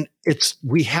And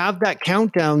we have that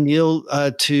countdown, Neil,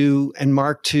 and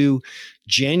Mark, to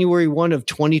January 1 of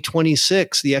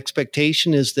 2026. The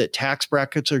expectation is that tax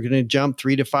brackets are going to jump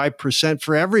 3 to 5%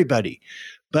 for everybody.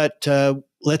 But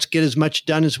let's get as much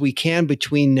done as we can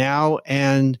between now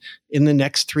and in the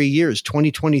next 3 years.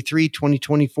 2023,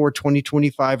 2024,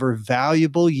 2025 are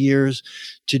valuable years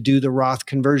to do the Roth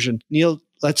conversion. Neil,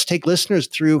 let's take listeners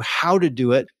through how to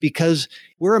do it, because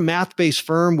we're a math-based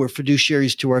firm. We're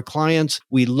fiduciaries to our clients.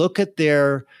 We look at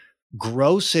their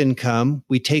gross income.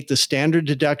 We take the standard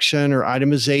deduction or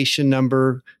itemization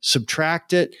number,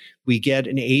 subtract it. We get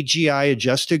an AGI,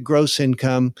 adjusted gross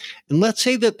income. And let's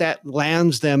say that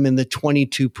lands them in the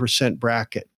 22%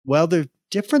 bracket. Well, the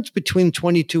difference between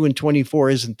 22 and 24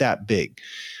 isn't that big,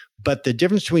 but the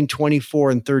difference between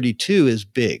 24 and 32 is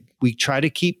big. We try to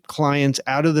keep clients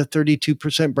out of the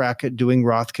 32% bracket doing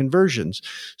Roth conversions.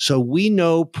 So we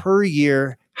know per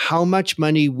year how much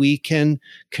money we can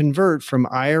convert from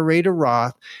IRA to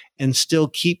Roth and still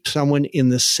keep someone in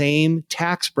the same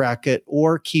tax bracket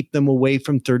or keep them away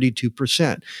from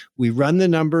 32%. We run the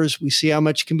numbers, we see how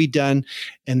much can be done.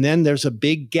 And then there's a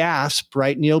big gasp,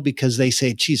 right, Neil? Because they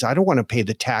say, geez, I don't want to pay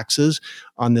the taxes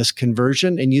on this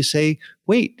conversion. And you say,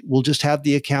 wait, we'll just have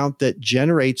the account that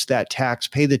generates that tax,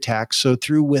 pay the tax. So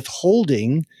through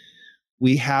withholding,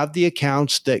 we have the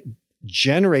accounts that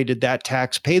generated that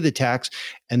tax, pay the tax,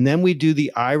 and then we do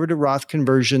the IRA to Roth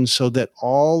conversion so that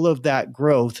all of that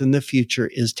growth in the future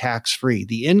is tax-free.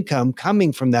 The income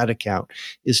coming from that account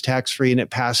is tax-free, and it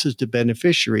passes to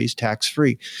beneficiaries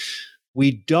tax-free.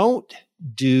 We don't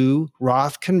do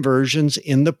Roth conversions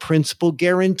in the principal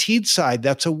guaranteed side.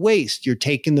 That's a waste. You're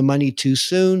taking the money too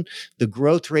soon. The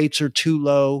growth rates are too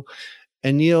low.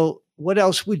 And Neil, what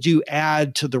else would you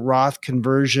add to the Roth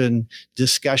conversion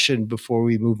discussion before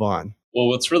we move on? Well,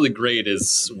 what's really great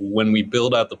is when we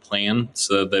build out the plan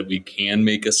so that we can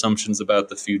make assumptions about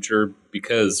the future,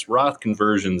 because Roth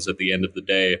conversions at the end of the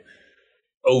day,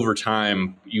 over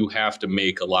time, you have to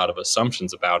make a lot of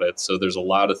assumptions about it. So there's a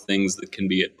lot of things that can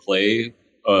be at play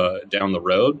down the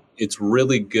road. It's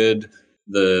really good.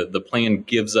 The plan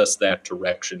gives us that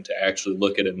direction to actually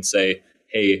look at it and say,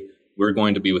 hey, we're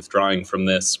going to be withdrawing from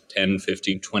this 10,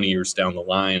 15, 20 years down the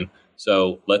line.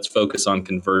 So let's focus on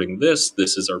converting this.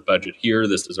 This is our budget here.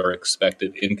 This is our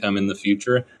expected income in the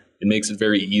future. It makes it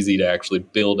very easy to actually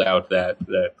build out that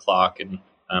clock and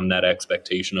that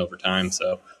expectation over time.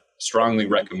 So strongly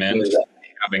recommend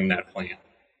having that plan.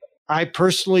 I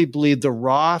personally believe the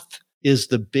Roth is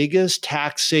the biggest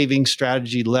tax saving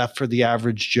strategy left for the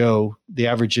average Joe, the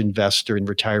average investor in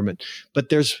retirement. But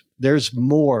there's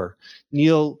more.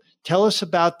 Neil, tell us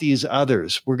about these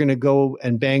others. We're going to go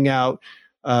and bang out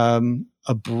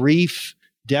a brief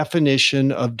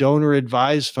definition of donor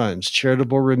advised funds,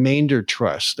 charitable remainder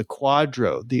trust, the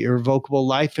Quadro, the irrevocable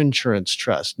life insurance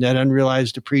trust, net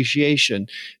unrealized appreciation,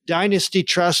 dynasty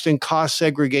trust, and cost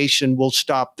segregation. We'll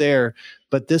stop there.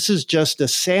 But this is just a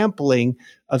sampling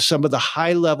of some of the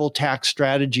high level tax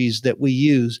strategies that we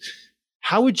use.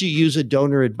 How would you use a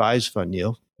donor advised fund,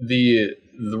 Neil?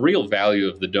 The real value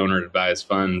of the donor advised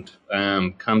fund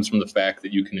comes from the fact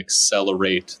that you can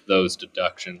accelerate those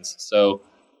deductions. So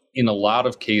in a lot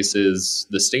of cases,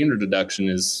 the standard deduction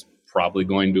is probably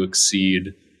going to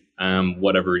exceed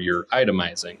whatever you're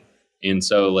itemizing. And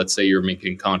so let's say you're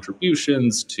making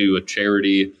contributions to a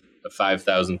charity of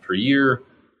 $5,000 per year.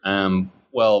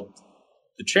 Well,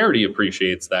 the charity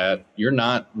appreciates that. You're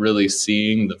not really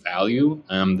seeing the value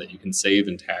that you can save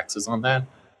in taxes on that.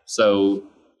 So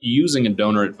using a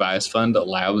donor advised fund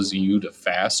allows you to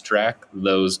fast track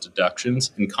those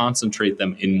deductions and concentrate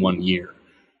them in 1 year.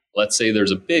 Let's say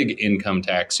there's a big income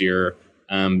tax year.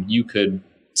 You could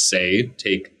say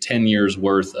take 10 years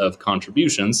worth of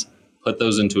contributions, put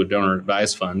those into a donor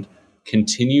advised fund,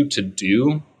 continue to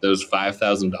do those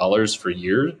 $5,000 per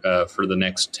year for the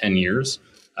next 10 years,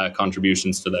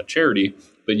 contributions to that charity,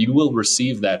 but you will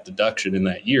receive that deduction in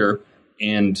that year.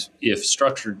 And if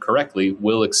structured correctly,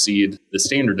 will exceed the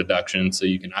standard deduction, so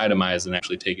you can itemize and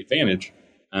actually take advantage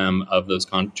of those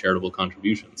charitable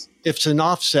contributions. It's an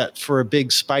offset for a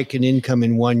big spike in income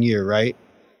in 1 year, right?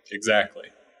 Exactly.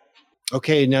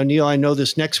 Okay, now, Neil, I know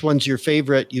this next one's your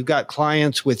favorite. You've got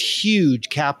clients with huge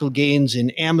capital gains in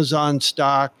Amazon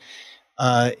stock,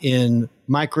 in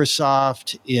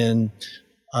Microsoft, in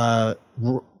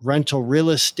rental real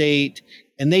estate,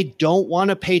 and they don't want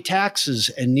to pay taxes.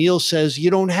 And Neil says you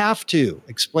don't have to.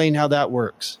 Explain how that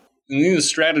works. The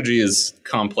strategy is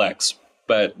complex,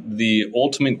 but the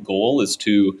ultimate goal is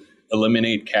to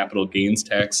eliminate capital gains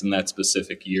tax in that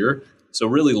specific year. So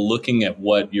really looking at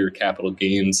what your capital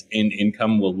gains and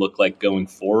income will look like going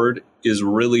forward is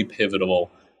really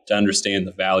pivotal to understand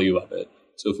the value of it.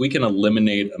 So if we can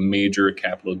eliminate a major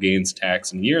capital gains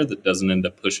tax in a year that doesn't end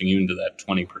up pushing you into that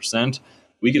 20%,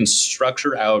 we can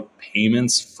structure out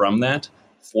payments from that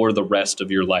for the rest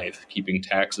of your life, keeping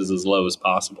taxes as low as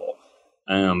possible.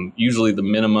 Usually the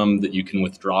minimum that you can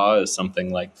withdraw is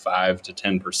something like 5 to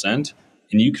 10%,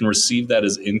 and you can receive that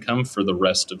as income for the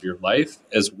rest of your life,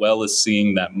 as well as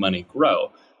seeing that money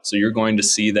grow. So you're going to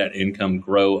see that income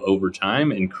grow over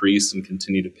time, increase, and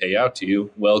continue to pay out to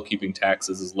you while keeping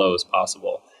taxes as low as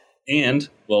possible. And,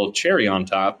 well, cherry on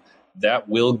top, that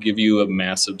will give you a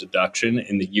massive deduction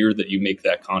in the year that you make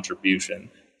that contribution.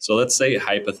 So let's say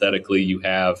hypothetically you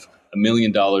have $1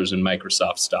 million in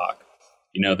Microsoft stock.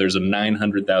 There's a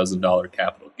 $900,000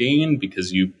 capital gain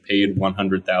because you paid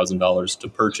 $100,000 to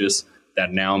purchase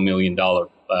that now $1 million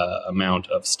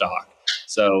amount of stock.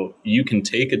 So you can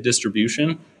take a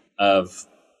distribution of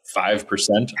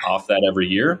 5% off that every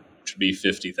year, which would be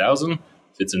 $50,000. If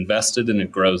it's invested and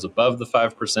it grows above the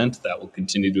 5%, that will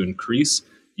continue to increase.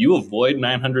 You avoid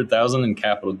 $900,000 in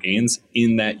capital gains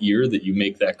in that year that you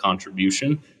make that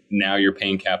contribution. Now you're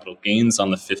paying capital gains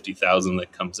on the $50,000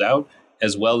 that comes out,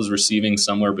 as well as receiving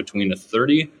somewhere between a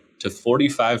 30 to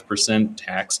 45%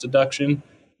 tax deduction,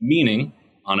 meaning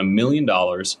on $1 million,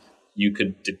 you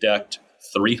could deduct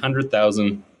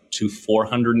 $300,000 to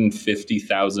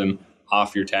 $450,000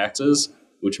 off your taxes,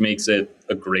 which makes it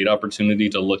a great opportunity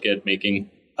to look at making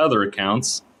other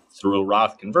accounts through a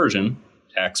Roth conversion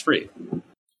tax-free.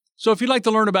 So if you'd like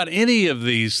to learn about any of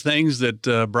these things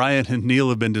that Brian and Neil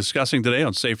have been discussing today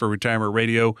on Safer Retirement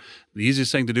Radio, the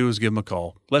easiest thing to do is give them a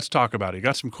call. Let's talk about it. You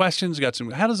got some questions?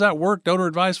 How does that work? Donor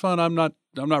advised fund? I'm not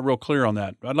real clear on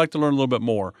that. I'd like to learn a little bit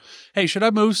more. Hey, should I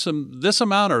move this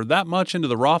amount or that much into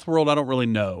the Roth world? I don't really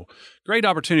know. Great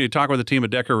opportunity to talk with the team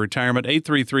at Decker Retirement,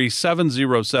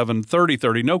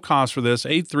 833-707-3030. No cost for this,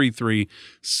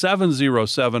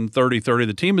 833-707-3030.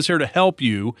 The team is here to help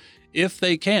you if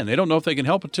they can. They don't know if they can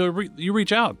help until you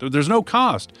reach out. There's no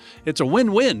cost. It's a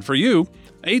win-win for you.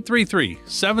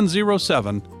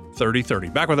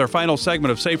 833-707-3030. Back with our final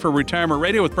segment of Safer Retirement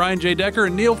Radio with Brian J. Decker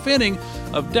and Neil Finning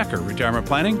of Decker Retirement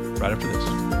Planning right after this.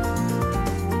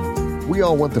 We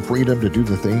all want the freedom to do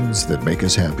the things that make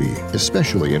us happy,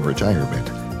 especially in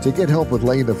retirement. To get help with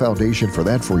laying the foundation for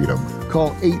that freedom,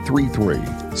 call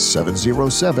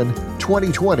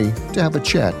 833-707-2020 to have a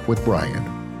chat with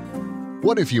Brian.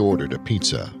 What if you ordered a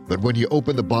pizza, but when you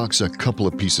opened the box, a couple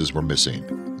of pieces were missing?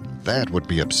 That would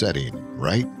be upsetting,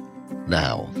 right?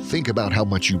 Now, think about how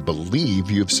much you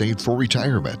believe you've saved for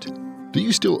retirement. Do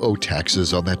you still owe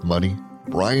taxes on that money?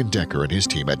 Brian Decker and his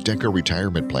team at Decker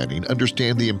Retirement Planning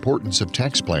understand the importance of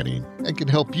tax planning and can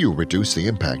help you reduce the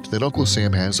impact that Uncle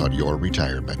Sam has on your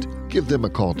retirement. Give them a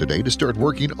call today to start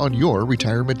working on your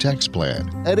retirement tax plan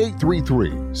at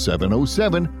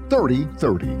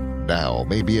 833-707-3030. Now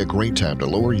may be a great time to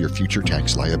lower your future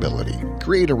tax liability.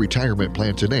 Create a retirement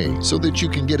plan today so that you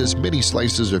can get as many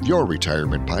slices of your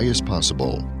retirement pie as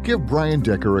possible. Give Brian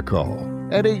Decker a call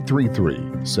at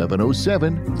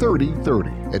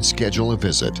 833-707-3030 and schedule a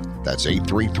visit. That's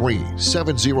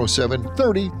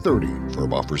 833-707-3030.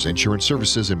 Firm offers insurance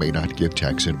services and may not give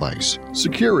tax advice.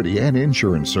 Security and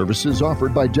insurance services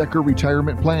offered by Decker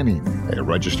Retirement Planning, a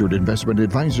registered investment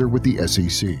advisor with the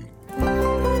SEC.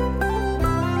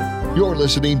 You're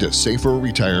listening to Safer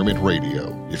Retirement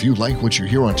Radio. If you like what you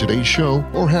hear on today's show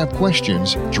or have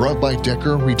questions, drop by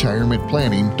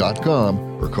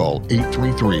DeckerRetirementPlanning.com or call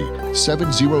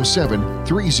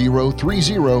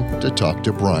 833-707-3030 to talk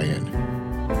to Brian.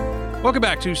 Welcome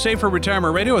back to Safer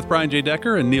Retirement Radio with Brian J.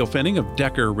 Decker and Neil Finning of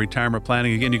Decker Retirement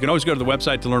Planning. Again, you can always go to the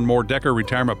website to learn more,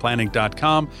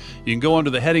 DeckerRetirementPlanning.com. You can go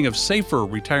under the heading of Safer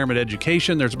Retirement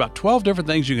Education. There's about 12 different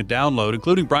things you can download,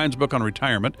 including Brian's book on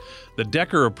retirement, The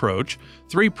Decker Approach,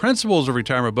 3 Principles of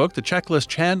Retirement book, the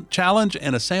Checklist Challenge,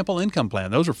 and a Sample Income Plan.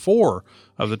 Those are 4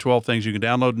 of the 12 things you can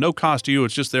download. No cost to you.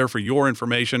 It's just there for your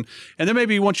information. And then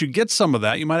maybe once you get some of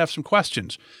that, you might have some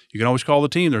questions. You can always call the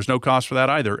team. There's no cost for that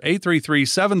either.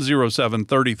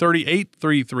 833-707-3030,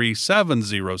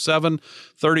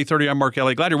 833-707-3030. I'm Mark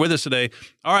Elliott. Glad you're with us today.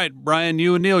 All right, Brian,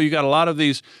 you and Neil, you got a lot of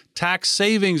these tax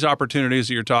savings opportunities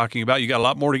that you're talking about. You got a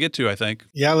lot more to get to, I think.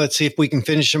 Yeah, let's see if we can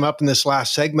finish them up in this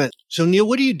last segment. So, Neil,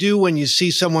 what do you do when you see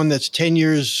someone that's 10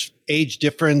 years age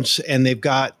difference and they've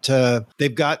got their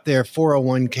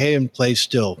 401k in place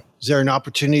still? Is there an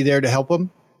opportunity there to help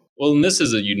them? Well, and this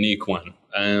is a unique one,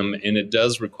 and it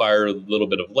does require a little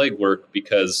bit of legwork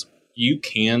because you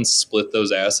can split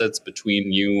those assets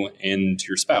between you and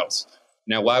your spouse.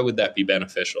 Now, why would that be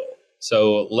beneficial?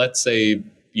 So let's say,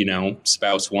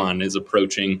 spouse one is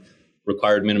approaching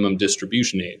required minimum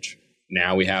distribution age.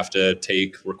 Now we have to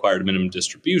take required minimum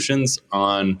distributions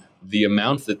on the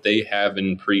amount that they have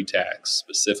in pre-tax,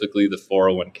 specifically the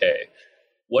 401k.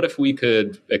 What if we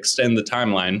could extend the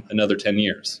timeline another 10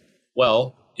 years?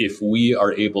 Well, if we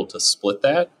are able to split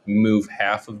that, move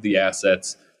half of the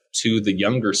assets to the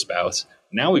younger spouse,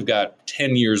 now we've got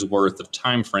 10 years worth of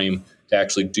time frame to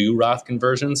actually do Roth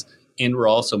conversions, and we're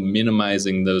also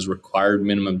minimizing those required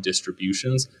minimum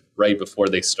distributions right before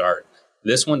they start.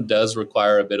 This one does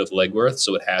require a bit of legwork,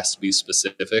 so it has to be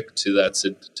specific to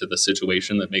the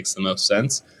situation that makes the most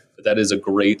sense. But that is a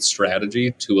great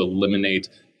strategy to eliminate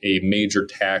a major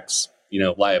tax,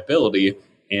 liability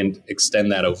and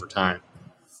extend that over time.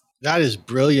 That is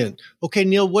brilliant. Okay,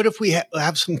 Neil, what if we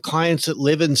have some clients that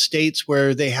live in states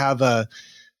where they have a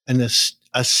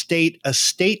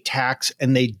state tax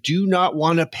and they do not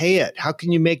want to pay it? How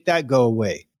can you make that go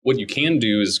away? What you can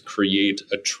do is create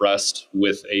a trust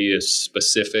with a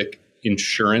specific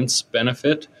insurance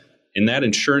benefit, and that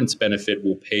insurance benefit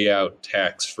will pay out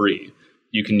tax-free.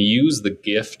 You can use the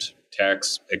gift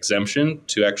tax exemption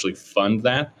to actually fund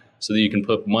that so that you can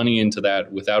put money into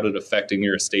that without it affecting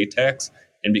your estate tax.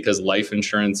 And because life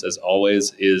insurance, as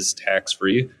always, is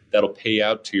tax-free, that'll pay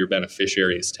out to your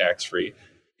beneficiaries tax-free.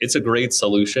 It's a great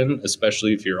solution,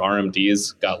 especially if your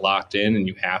RMDs got locked in and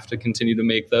you have to continue to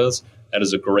make those. That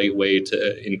is a great way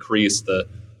to increase the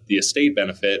estate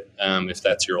benefit if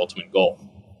that's your ultimate goal.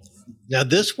 Now,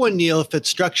 this one, Neil, if it's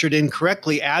structured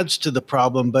incorrectly, adds to the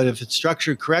problem. But if it's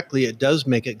structured correctly, it does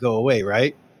make it go away,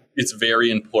 right? It's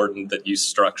very important that you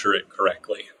structure it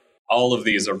correctly. All of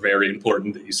these are very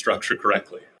important that you structure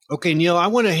correctly. Okay, Neil, I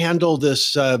want to handle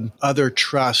this other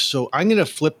trust. So I'm going to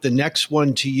flip the next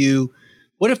one to you.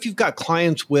 What if you've got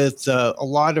clients with a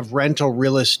lot of rental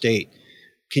real estate?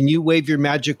 Can you wave your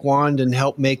magic wand and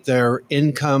help make their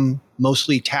income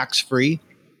mostly tax-free?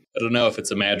 I don't know if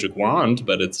it's a magic wand,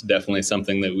 but it's definitely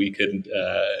something that we could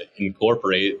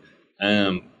incorporate.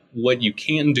 What you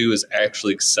can do is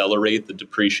actually accelerate the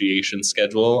depreciation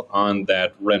schedule on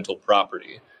that rental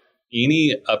property.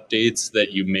 Any updates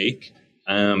that you make,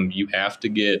 you have to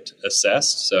get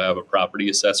assessed. So have a property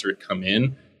assessor come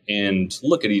in and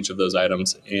look at each of those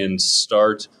items and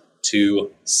start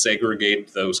to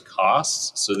segregate those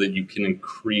costs so that you can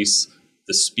increase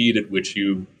the speed at which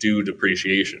you do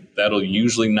depreciation. That'll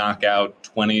usually knock out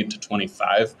 20 to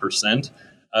 25%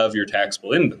 of your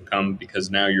taxable income because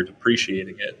now you're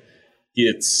depreciating it.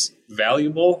 It's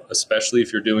valuable, especially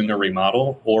if you're doing a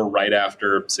remodel or right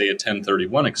after, say, a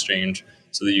 1031 exchange,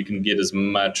 so that you can get as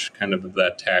much kind of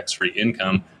that tax-free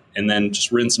income and then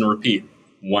just rinse and repeat.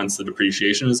 Once the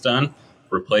depreciation is done,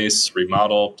 replace,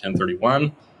 remodel,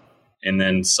 1031, and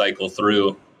then cycle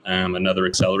through another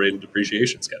accelerated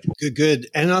depreciation schedule. Good.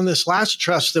 And on this last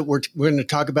trust that we're going to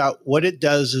talk about, what it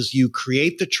does is you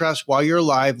create the trust while you're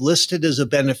alive, listed as a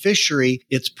beneficiary.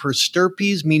 It's per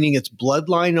stirpes, meaning it's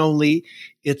bloodline only.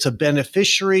 It's a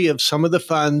beneficiary of some of the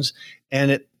funds, and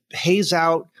it pays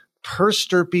out per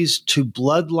stirpes to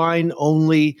bloodline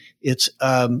only. It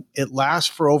lasts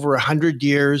for over 100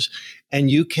 years, and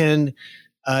you can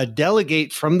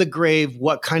delegate from the grave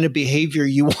what kind of behavior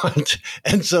you want.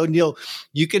 And so, Neil,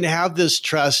 you can have this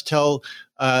trust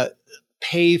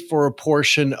pay for a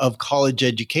portion of college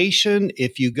education.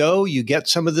 If you go, you get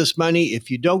some of this money. If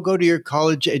you don't go to your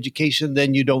college education,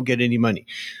 then you don't get any money.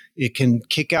 It can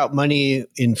kick out money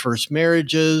in first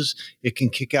marriages. It can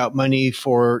kick out money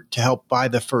to help buy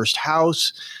the first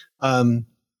house,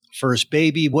 first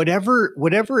baby,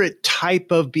 whatever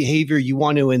type of behavior you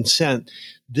want to incent.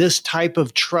 This type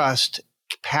of trust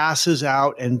passes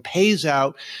out and pays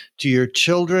out to your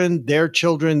children, their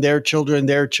children, their children,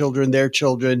 their children, their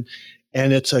children.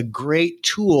 And it's a great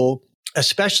tool,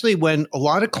 especially when a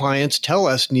lot of clients tell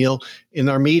us, Neil, in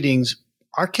our meetings,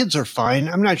 our kids are fine.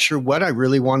 I'm not sure what I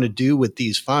really want to do with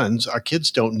these funds. Our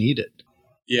kids don't need it.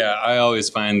 Yeah, I always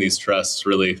find these trusts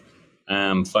really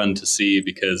fun to see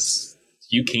because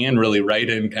you can really write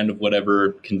in kind of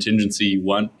whatever contingency you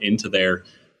want into there.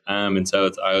 And so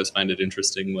I always find it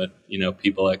interesting what,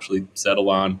 people actually settle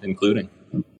on including.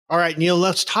 All right, Neil,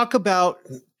 let's talk about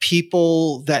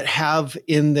people that have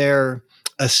in their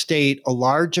estate a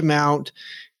large amount.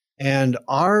 And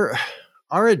our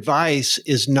advice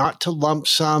is not to lump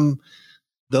sum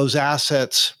those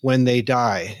assets when they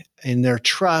die. In their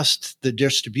trust, the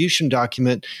distribution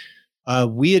document,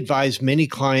 we advise many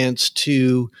clients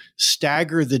to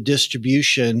stagger the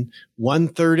distribution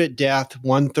 1/3 at death,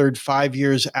 1/3 5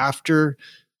 years after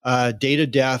date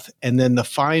of death, and then the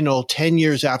final 10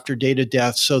 years after date of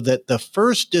death, so that the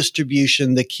first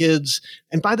distribution, the kids,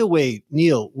 and by the way,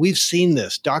 Neil, we've seen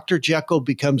this. Dr. Jekyll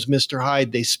becomes Mr.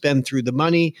 Hyde. They spend through the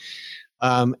money.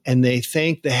 and they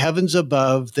thank the heavens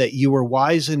above that you were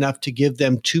wise enough to give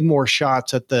them 2 more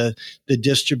shots at the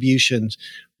distributions.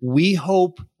 We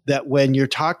hope that when you're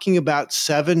talking about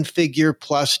 7-figure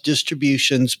plus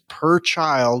distributions per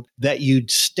child, that you'd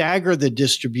stagger the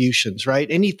distributions, right?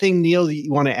 Anything, Neil, that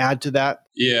you want to add to that?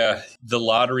 Yeah, the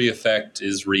lottery effect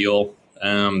is real.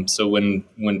 So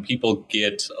when people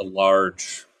get a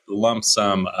large lump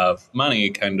sum of money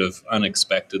kind of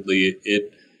unexpectedly,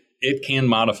 it can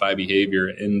modify behavior.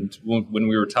 And when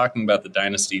we were talking about the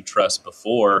Dynasty Trust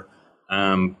before,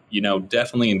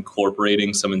 definitely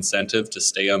incorporating some incentive to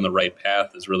stay on the right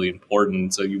path is really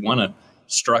important. So you want to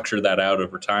structure that out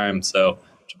over time. So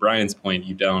to Brian's point,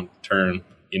 you don't turn,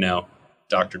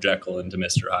 Dr. Jekyll into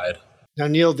Mr. Hyde. Now,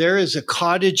 Neil, there is a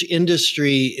cottage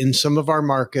industry in some of our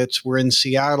markets. We're in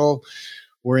Seattle,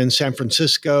 we're in San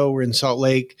Francisco, we're in Salt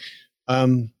Lake.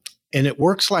 And it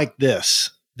works like this.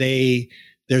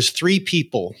 There's 3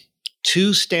 people,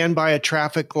 2 stand by a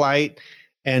traffic light,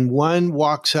 and 1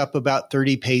 walks up about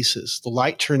 30 paces. The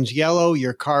light turns yellow,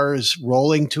 your car is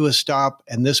rolling to a stop,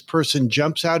 and this person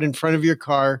jumps out in front of your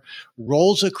car,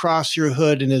 rolls across your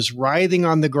hood, and is writhing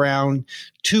on the ground.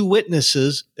 2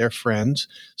 witnesses, their friends,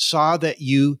 saw that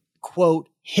you, quote,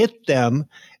 hit them,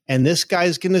 and this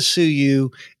guy's going to sue you.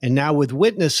 And now with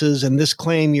witnesses and this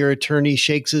claim, your attorney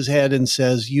shakes his head and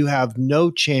says, you have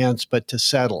no chance but to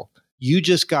settle. You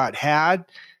just got had,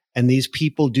 and these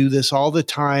people do this all the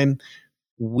time.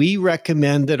 We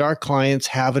recommend that our clients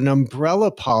have an umbrella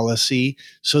policy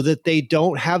so that they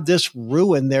don't have this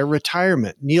ruin their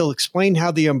retirement. Neil, explain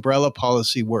how the umbrella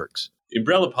policy works. The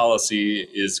umbrella policy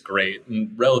is great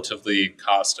and relatively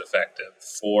cost effective.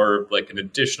 For like an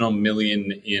additional $1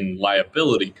 million in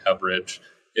liability coverage,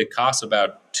 it costs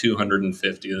about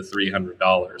 $250 to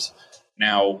 $300.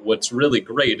 Now, what's really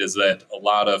great is that a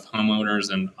lot of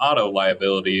homeowners and auto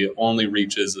liability only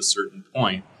reaches a certain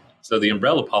point. So the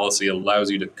umbrella policy allows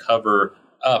you to cover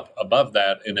up above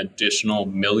that an additional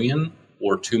 $1 million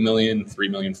or $2 million, $3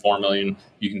 million, $4 million.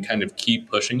 You can kind of keep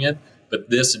pushing it, but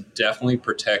this definitely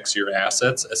protects your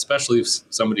assets, especially if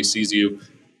somebody sees you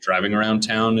driving around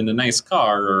town in a nice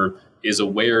car or is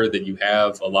aware that you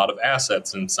have a lot of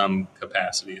assets in some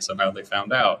capacity. Somehow they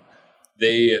found out.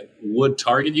 They would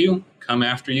target you, come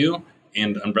after you,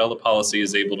 and umbrella policy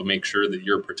is able to make sure that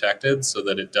you're protected so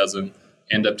that it doesn't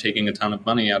end up taking a ton of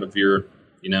money out of your,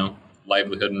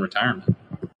 livelihood and retirement.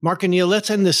 Mark and Neil, let's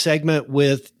end this segment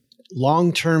with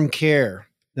long-term care.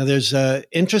 Now, there's an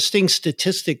interesting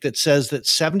statistic that says that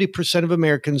 70% of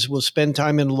Americans will spend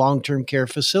time in a long-term care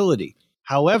facility.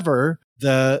 However,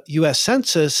 the U.S.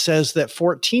 Census says that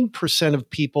 14% of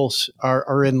people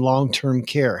are in long-term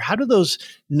care. How do those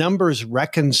numbers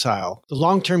reconcile? The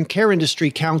long-term care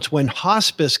industry counts when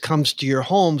hospice comes to your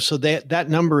home, so that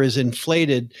number is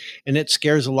inflated, and it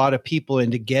scares a lot of people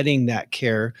into getting that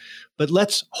care. But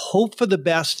let's hope for the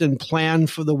best and plan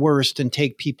for the worst and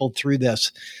take people through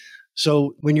this.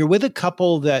 So when you're with a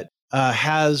couple that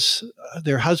has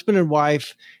their husband and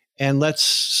wife, and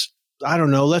let's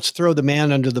throw the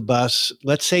man under the bus.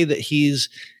 Let's say that he's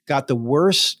got the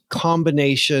worst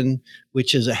combination,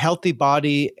 which is a healthy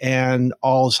body and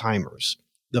Alzheimer's.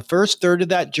 The first third of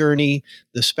that journey,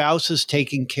 the spouse is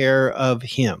taking care of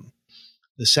him.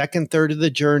 The second third of the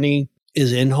journey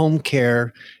is in-home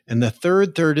care. And the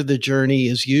third third of the journey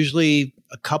is usually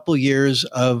a couple years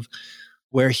of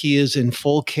where he is in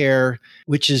full care,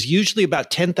 which is usually about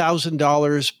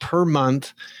 $10,000 per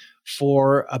month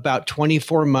for about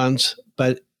 24 months,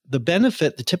 but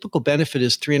the typical benefit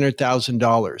is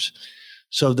 $300,000.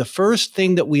 So the first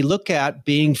thing that we look at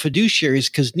being fiduciaries,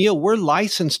 because Neil, we're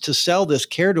licensed to sell this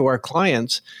care to our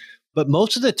clients, but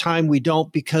most of the time we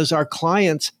don't because our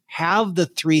clients have the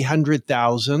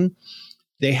 $300,000.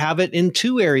 They have it in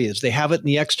 2 areas. They have it in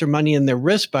the extra money in their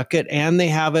risk bucket, and they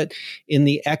have it in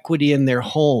the equity in their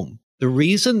home. The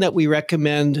reason that we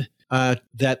recommend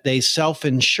that they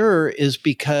self-insure is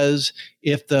because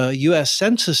if the U.S.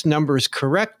 Census number is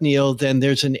correct, Neil, then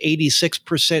there's an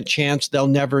 86% chance they'll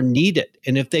never need it.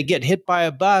 And if they get hit by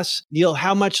a bus, Neil,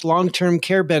 how much long-term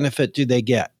care benefit do they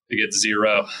get? They get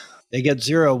 0. They get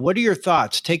 0. What are your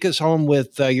thoughts? Take us home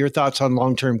with your thoughts on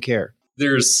long-term care.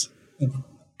 There's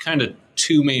kind of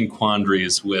 2 main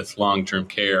quandaries with long-term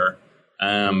care.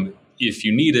 If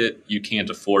you need it, you can't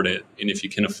afford it. And if you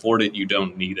can afford it, you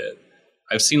don't need it.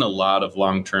 I've seen a lot of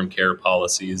long-term care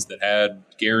policies that had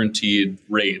guaranteed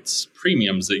rates,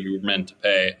 premiums that you were meant to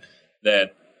pay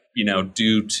that,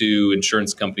 due to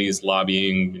insurance companies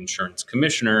lobbying insurance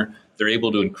commissioner, they're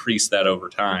able to increase that over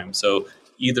time. So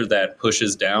either that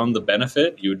pushes down the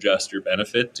benefit, you adjust your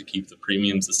benefit to keep the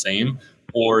premiums the same,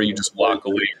 or you just walk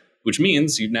away. which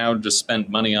means you've now just spent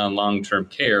money on long-term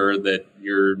care that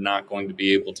you're not going to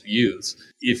be able to use.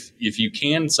 If you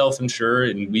can self-insure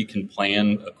and we can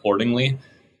plan accordingly,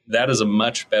 that is a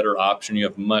much better option. You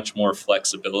have much more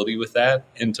flexibility with that.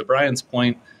 And to Brian's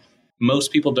point,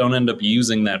 most people don't end up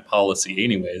using that policy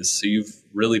anyways. So you've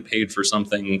really paid for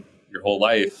something your whole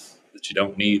life that you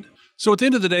don't need. So at the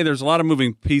end of the day, there's a lot of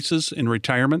moving pieces in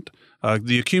retirement.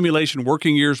 The accumulation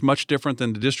working years much different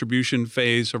than the distribution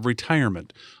phase of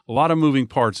retirement. A lot of moving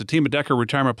parts. The team at Decker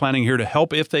Retirement Planning here to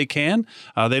help if they can.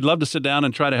 They'd love to sit down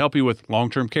and try to help you with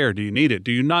long-term care. Do you need it?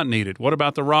 Do you not need it? What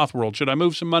about the Roth world? Should I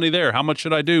move some money there? How much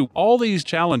should I do? All these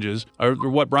challenges are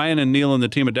what Brian and Neil and the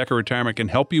team at Decker Retirement can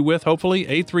help you with, hopefully.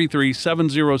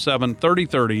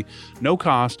 833-707-3030. No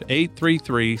cost.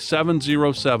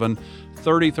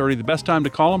 833-707-3030. The best time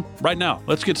to call them right now.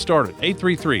 Let's get started.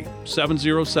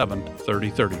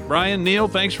 833-707-3030. Brian, Neil,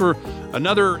 thanks for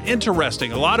another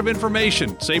interesting, a lot of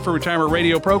information, Safer Retirement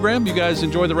Radio program. You guys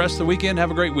enjoy the rest of the weekend. Have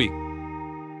a great week.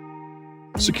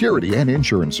 Security and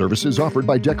insurance services offered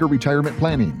by Decker Retirement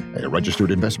Planning, a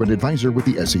registered investment advisor with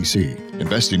the SEC.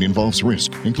 Investing involves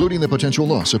risk, including the potential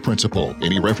loss of principal.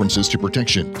 Any references to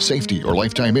protection, safety, or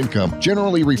lifetime income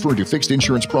generally refer to fixed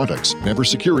insurance products, never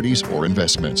securities or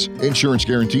investments. Insurance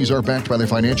guarantees are backed by the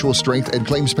financial strength and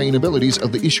claims-paying abilities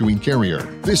of the issuing carrier.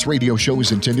 This radio show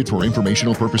is intended for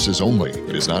informational purposes only.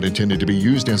 It is not intended to be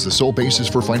used as the sole basis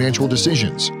for financial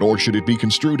decisions, nor should it be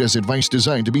construed as advice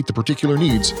designed to meet the particular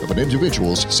needs of an individual's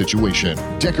situation.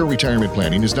 Decker Retirement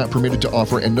Planning is not permitted to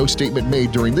offer, and no statement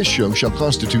made during this show shall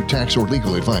constitute tax or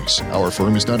legal advice. Our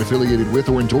firm is not affiliated with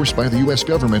or endorsed by the U.S.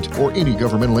 government or any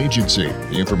governmental agency.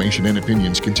 The information and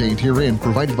opinions contained herein,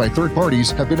 provided by third parties,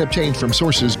 have been obtained from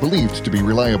sources believed to be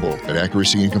reliable, but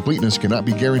accuracy and completeness cannot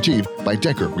be guaranteed by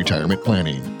Decker Retirement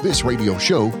Planning. This radio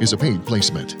show is a paid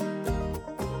placement.